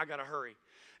 Man, I got to hurry.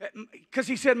 Because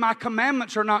he said, my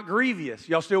commandments are not grievous.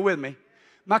 Y'all still with me?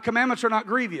 My commandments are not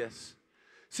grievous.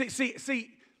 See,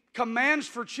 commands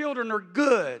for children are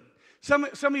good. Some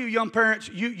of you young parents,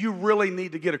 you really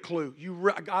need to get a clue.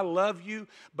 I love you,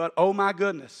 but oh my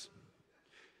goodness.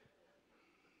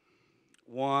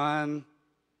 1,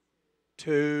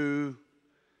 2,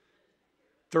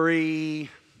 3,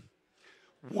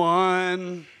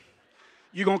 1.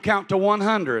 You're going to count to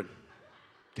 100,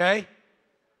 okay?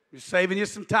 You're saving you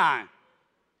some time.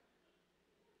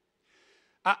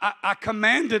 I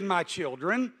commanded my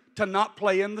children to not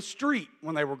play in the street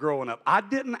when they were growing up. I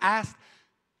didn't ask,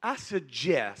 I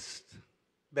suggest,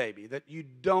 baby, that you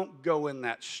don't go in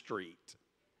that street,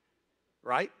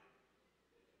 right?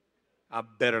 I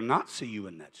better not see you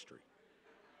in that street.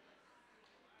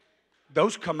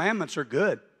 Those commandments are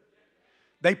good.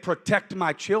 They protect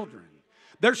my children.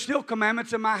 There's still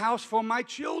commandments in my house for my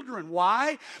children.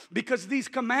 Why? Because these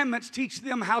commandments teach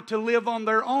them how to live on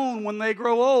their own when they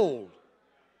grow old.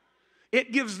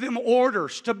 It gives them order,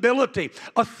 stability,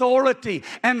 authority,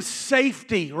 and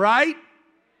safety, right?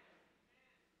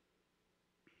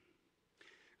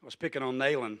 I was picking on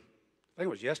Nayland. I think it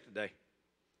was yesterday.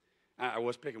 I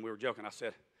was picking, we were joking. I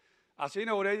said, you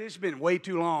know what, it's been way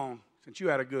too long since you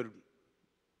had a good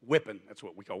whipping. That's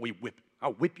what we whip.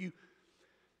 I'll whip you.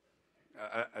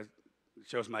 It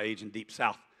shows my age in Deep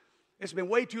South. It's been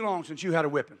way too long since you had a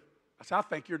whipping. I said, I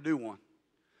think you're due one.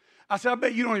 I said, I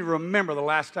bet you don't even remember the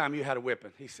last time you had a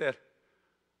whipping. He said,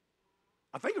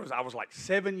 I was like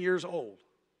 7 years old.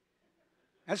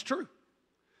 That's true.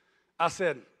 I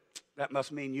said, that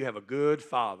must mean you have a good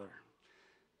father.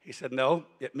 He said, no,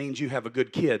 it means you have a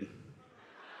good kid.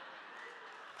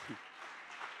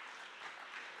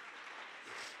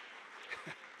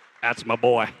 That's my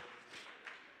boy.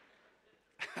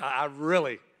 I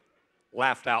really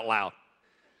laughed out loud.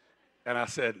 And I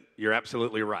said, you're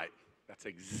absolutely right. That's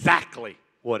exactly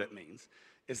what it means,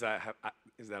 is that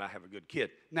I have a good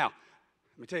kid. Now,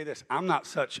 let me tell you this. I'm not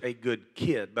such a good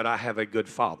kid, but I have a good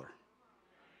father.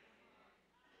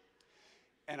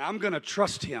 And I'm going to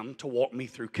trust him to walk me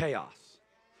through chaos.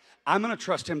 I'm going to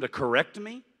trust him to correct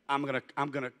me. I'm going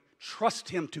to trust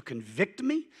him to convict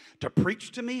me, to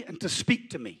preach to me, and to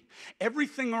speak to me.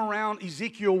 Everything around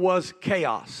Ezekiel was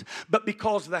chaos. But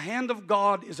because the hand of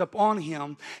God is upon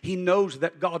him, he knows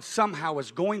that God somehow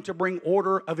is going to bring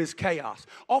order of his chaos.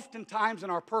 Oftentimes in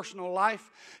our personal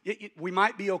life, we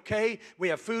might be okay. We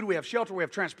have food, we have shelter, we have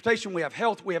transportation, we have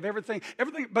health, we have everything,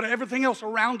 but everything else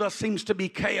around us seems to be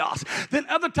chaos. Then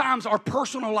other times our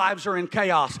personal lives are in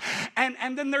chaos.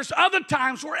 And then there's other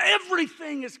times where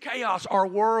everything is chaos. Our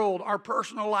world world, our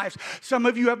personal lives. Some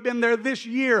of you have been there this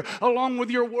year, along with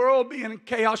your world being in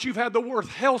chaos. You've had the worst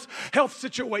health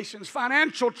situations,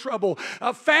 financial trouble,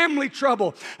 family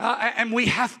trouble. And we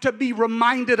have to be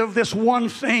reminded of this one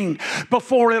thing.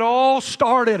 Before it all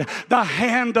started, the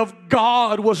hand of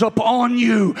God was upon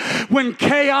you. When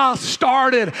chaos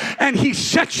started and He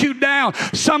set you down,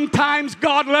 sometimes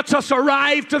God lets us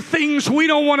arrive to things we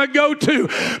don't want to go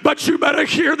to. But you better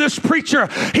hear this preacher.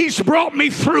 He's brought me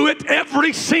through it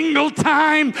every single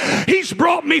time. He's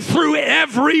brought me through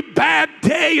every bad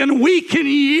day and week and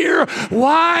year.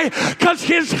 Why? Because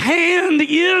His hand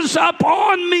is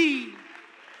upon me.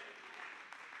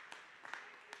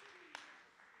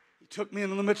 He took me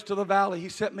in the midst of the valley. He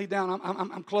set me down.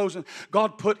 I'm closing.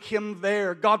 God put Him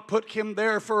there. God put Him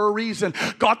there for a reason.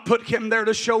 God put Him there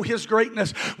to show His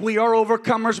greatness. We are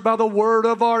overcomers by the word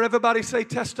of our, everybody say,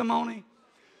 testimony.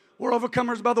 We're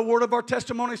overcomers by the word of our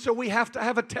testimony, so we have to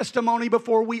have a testimony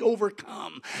before we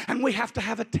overcome. And we have to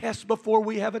have a test before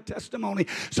we have a testimony.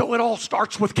 So it all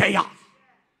starts with chaos.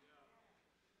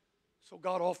 So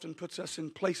God often puts us in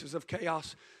places of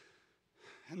chaos.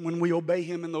 And when we obey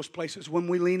Him in those places, when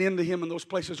we lean into Him in those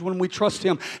places, when we trust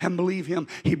Him and believe Him,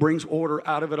 He brings order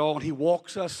out of it all. And He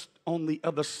walks us on the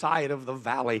other side of the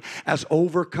valley as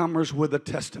overcomers with a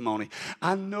testimony.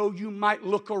 I know you might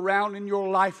look around in your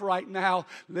life right now,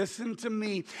 listen to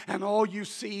me, and all you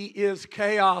see is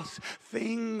chaos.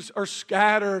 Things are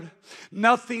scattered.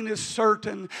 Nothing is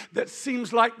certain. That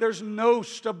seems like there's no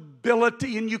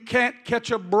stability and you can't catch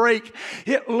a break.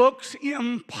 It looks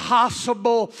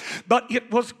impossible, but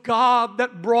it was God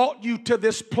that brought you to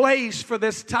this place for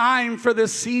this time, for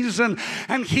this season,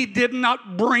 and He did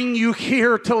not bring you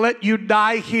here to let you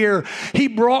die here. He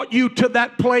brought you to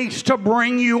that place to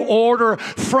bring you order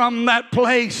from that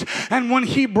place. And when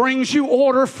He brings you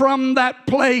order from that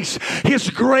place, His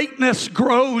greatness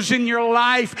grows in your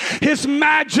life. His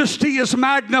majesty is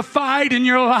magnified in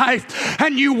your life.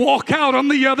 And you walk out on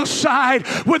the other side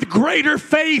with greater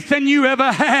faith than you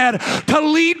ever had, to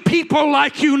lead people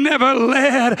like you never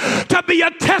led, to be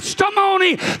a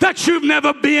testimony that you've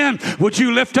never been. Would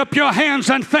you lift up your hands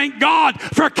and thank God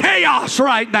for chaos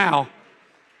right now?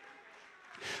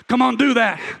 Come on, do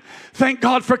that. Thank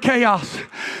God for chaos,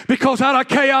 because out of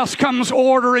chaos comes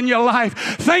order in your life.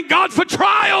 Thank God for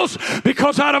trials,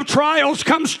 because out of trials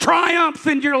comes triumph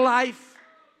in your life.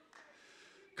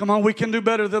 Come on, we can do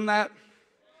better than that.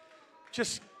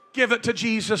 Just give it to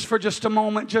Jesus for just a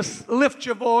moment. Just lift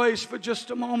your voice for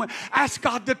just a moment. Ask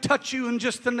God to touch you in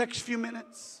just the next few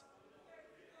minutes.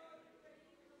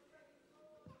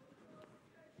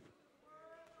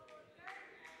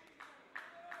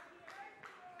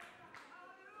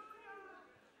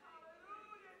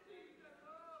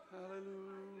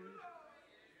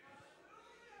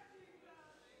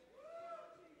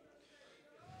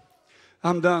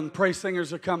 I'm done. Praise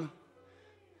singers are coming.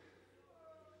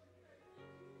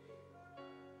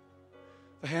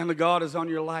 The hand of God is on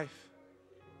your life.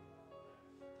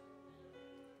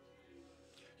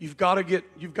 You've got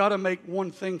to make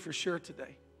one thing for sure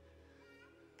today.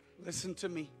 Listen to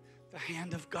me. The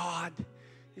hand of God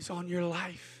is on your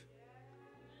life.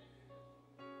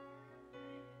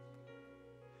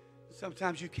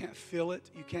 Sometimes you can't feel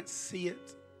it, you can't see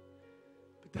it,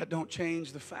 but that don't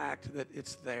change the fact that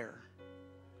it's there.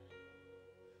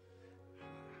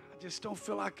 I just don't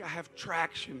feel like I have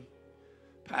traction,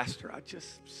 Pastor. I'm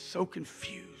just so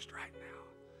confused right now.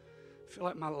 I feel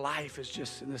like my life is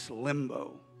just in this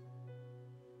limbo.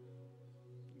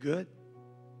 Good?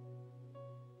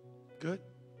 Good?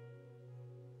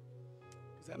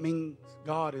 Because that means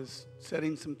God is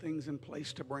setting some things in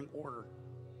place to bring order.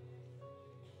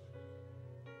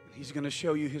 And He's going to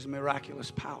show you His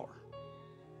miraculous power.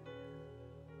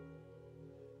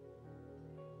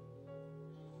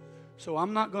 So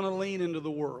I'm not going to lean into the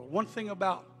world. One thing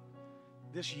about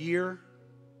this year,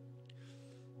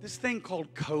 this thing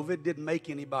called COVID didn't make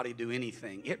anybody do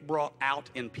anything. It brought out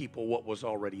in people what was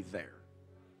already there.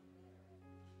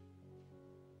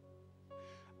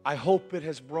 I hope it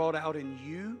has brought out in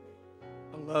you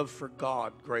a love for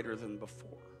God greater than before.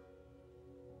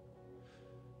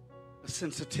 A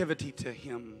sensitivity to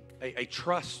Him, a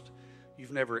trust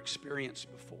you've never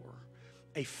experienced before,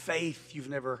 a faith you've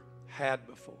never had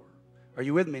before. Are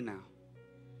you with me now?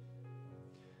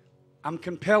 I'm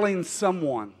compelling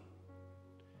someone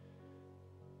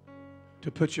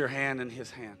to put your hand in His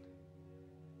hand.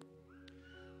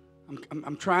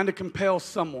 I'm trying to compel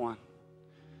someone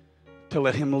to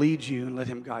let Him lead you and let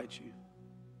Him guide you.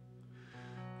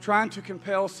 I'm trying to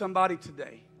compel somebody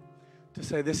today to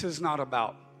say, this is not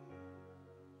about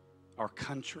our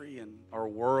country and our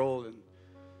world, and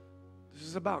this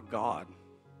is about God.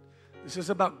 This is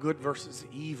about good versus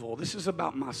evil. This is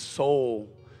about my soul,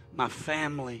 my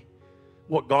family,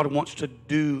 what God wants to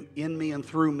do in me and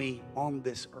through me on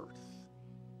this earth.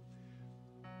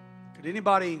 Could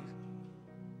anybody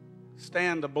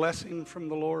stand a blessing from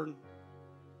the Lord?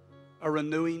 A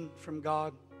renewing from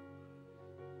God?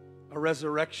 A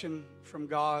resurrection from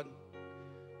God?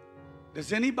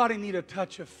 Does anybody need a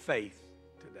touch of faith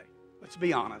today? Let's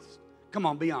be honest. Come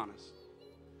on, be honest.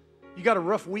 You got a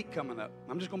rough week coming up.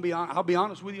 I'm just going to be honest. I'll be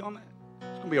honest with you on that.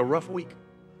 It's going to be a rough week.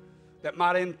 That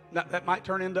might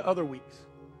turn into other weeks.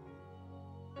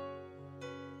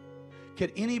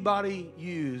 Could anybody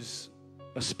use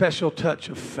a special touch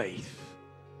of faith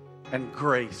and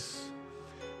grace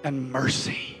and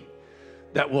mercy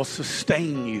that will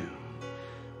sustain you?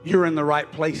 You're in the right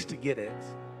place to get it.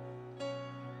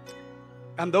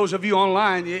 And those of you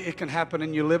online, it can happen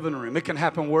in your living room. It can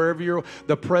happen wherever you're.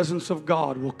 The presence of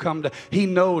God will come to. He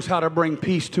knows how to bring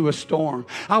peace to a storm.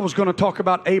 I was going to talk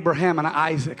about Abraham and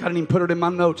Isaac. I didn't even put it in my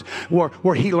notes.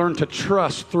 Where he learned to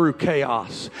trust through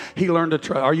chaos. He learned to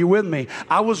trust. Are you with me?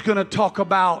 I was going to talk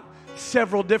about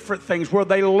several different things where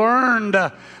they learned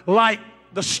like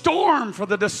the storm for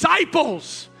the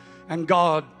disciples. And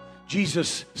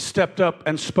Jesus stepped up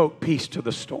and spoke peace to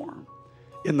the storm.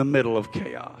 In the middle of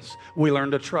chaos. We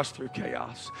learn to trust through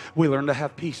chaos. We learn to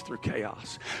have peace through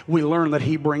chaos. We learn that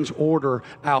He brings order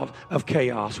out of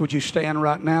chaos. Would you stand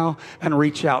right now and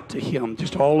reach out to Him?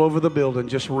 Just all over the building,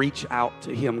 just reach out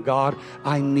to Him. God,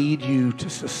 I need You to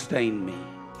sustain me.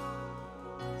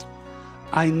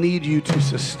 I need You to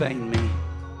sustain me.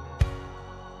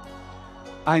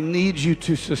 I need You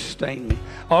to sustain me.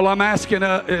 All I'm asking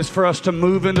is for us to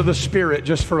move into the Spirit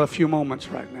just for a few moments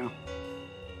right now.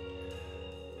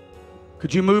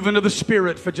 Could you move into the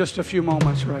Spirit for just a few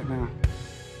moments right now?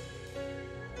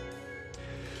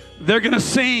 They're going to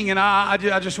sing, and I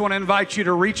just want to invite you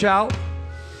to reach out.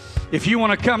 If you want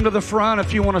to come to the front,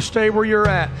 if you want to stay where you're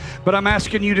at. But I'm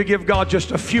asking you to give God just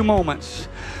a few moments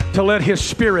to let His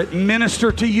Spirit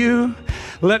minister to you.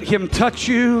 Let Him touch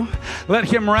you. Let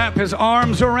Him wrap His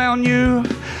arms around you.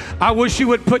 I wish you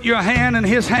would put your hand in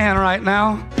His hand right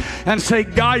now and say,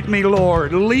 guide me,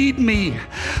 Lord. Lead me.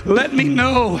 Let me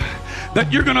know that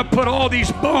you're going to put all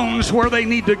these bones where they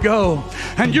need to go,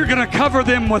 and you're going to cover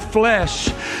them with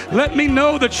flesh. Let me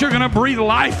know that you're going to breathe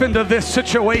life into this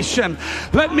situation.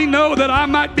 Let me know that I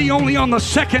might be only on the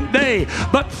second day,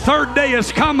 but third day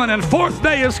is coming and fourth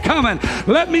day is coming.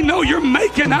 Let me know you're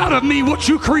making out of me what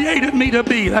you created me to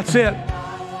be. That's it.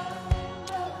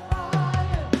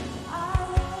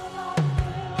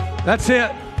 That's it.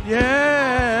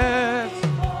 Yes.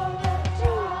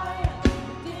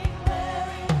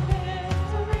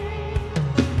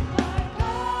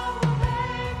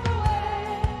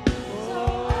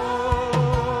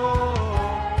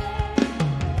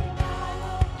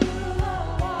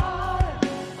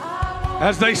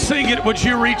 As they sing it, would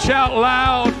you reach out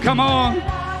loud? Come on.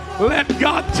 Let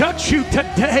God touch you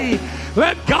today.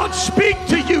 Let God speak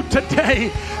to you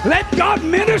today. Let God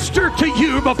minister to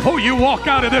you before you walk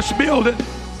out of this building.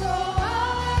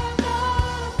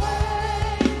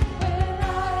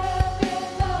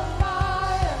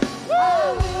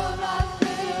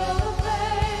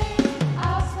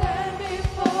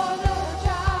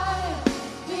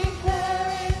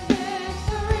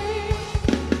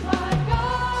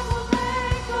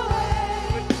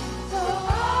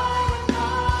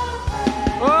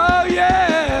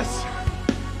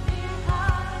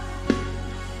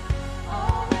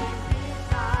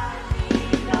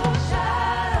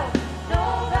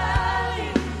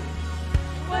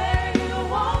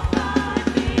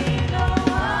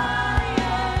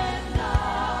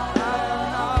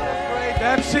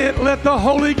 Let the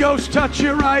Holy Ghost touch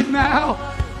you right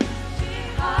now.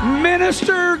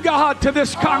 Minister God to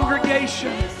this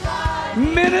congregation.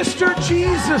 Minister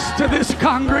Jesus to this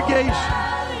congregation.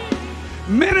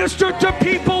 Minister to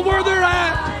people where they're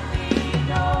at.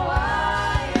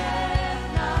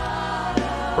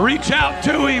 Reach out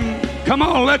to Him. Come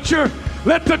on, let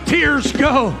the tears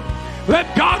go.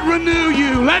 Let God renew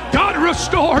you. Let God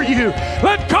restore you.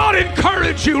 Let God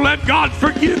encourage you. Let God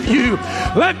forgive you.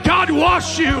 Let God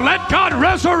wash you. Let God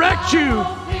resurrect you.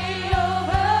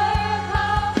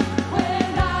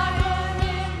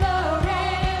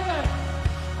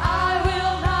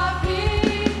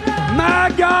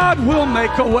 My God will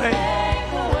make a way.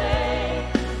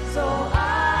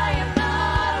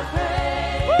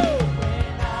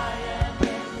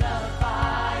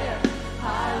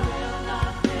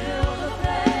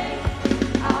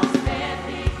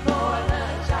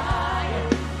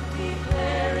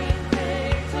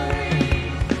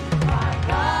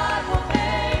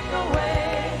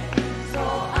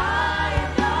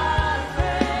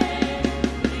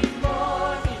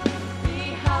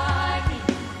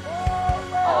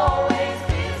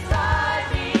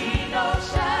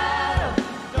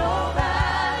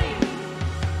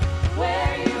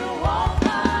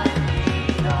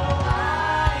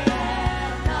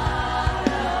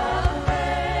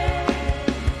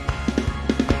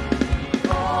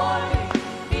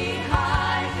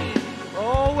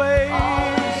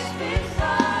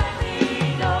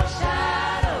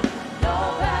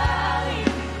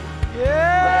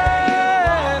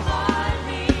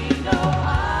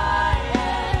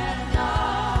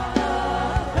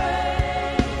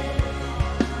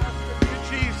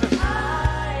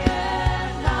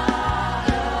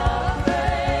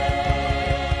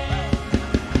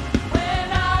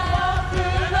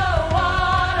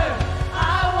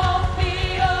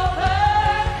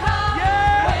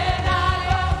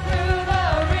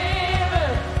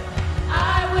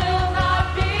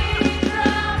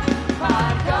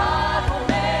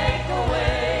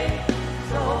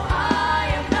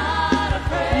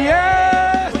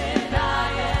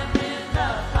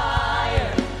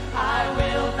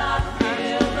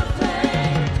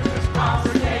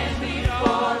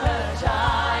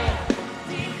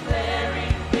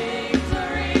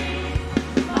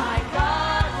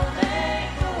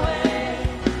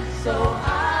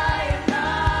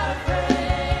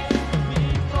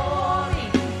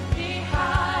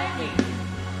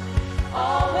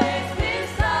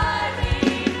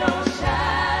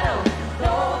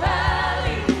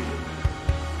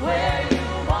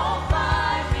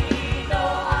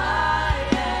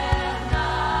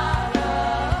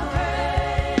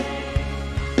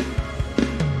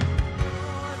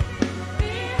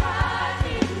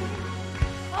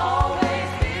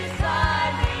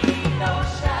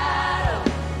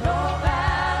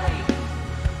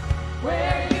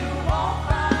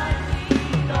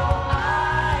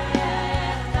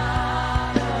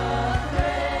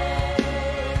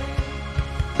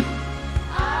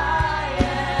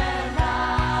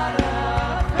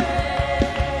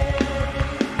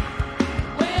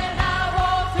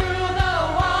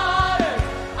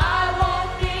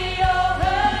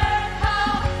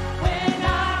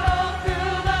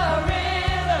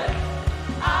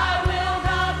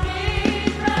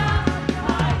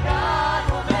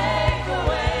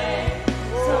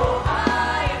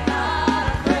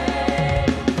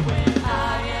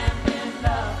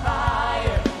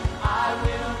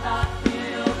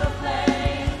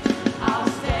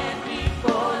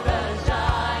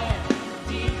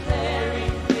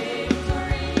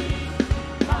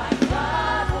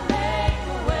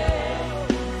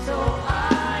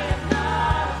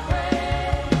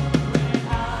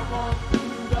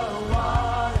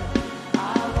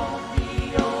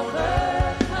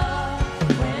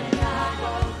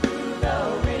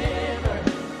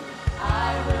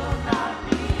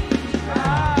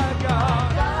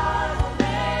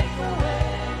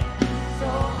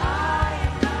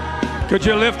 Could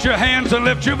you lift your hands and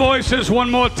lift your voices one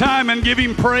more time and give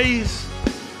Him praise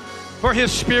for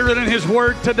His Spirit and His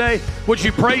Word today? Would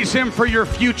you praise Him for your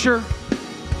future?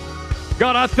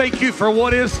 God, I thank You for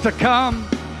what is to come.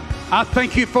 I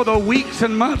thank You for the weeks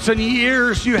and months and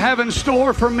years You have in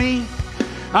store for me.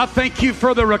 I thank You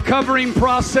for the recovering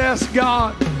process,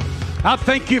 God. I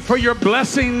thank You for Your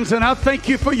blessings, and I thank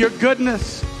You for Your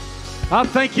goodness. I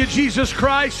thank You, Jesus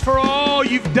Christ, for all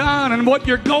You've done and what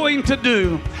You're going to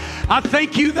do. I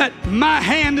thank You that my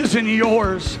hand is in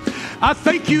Yours. I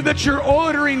thank You that You're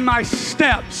ordering my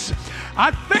steps.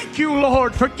 I thank You,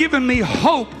 Lord, for giving me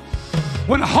hope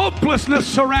when hopelessness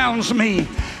surrounds me.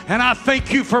 And I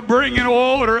thank You for bringing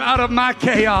order out of my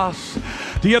chaos.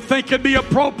 Do you think it'd be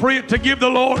appropriate to give the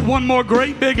Lord one more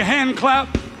great big hand clap?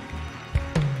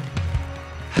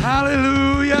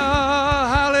 Hallelujah,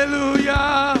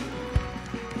 hallelujah.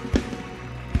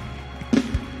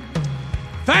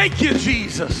 Thank You,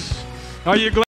 Jesus. Are you glad?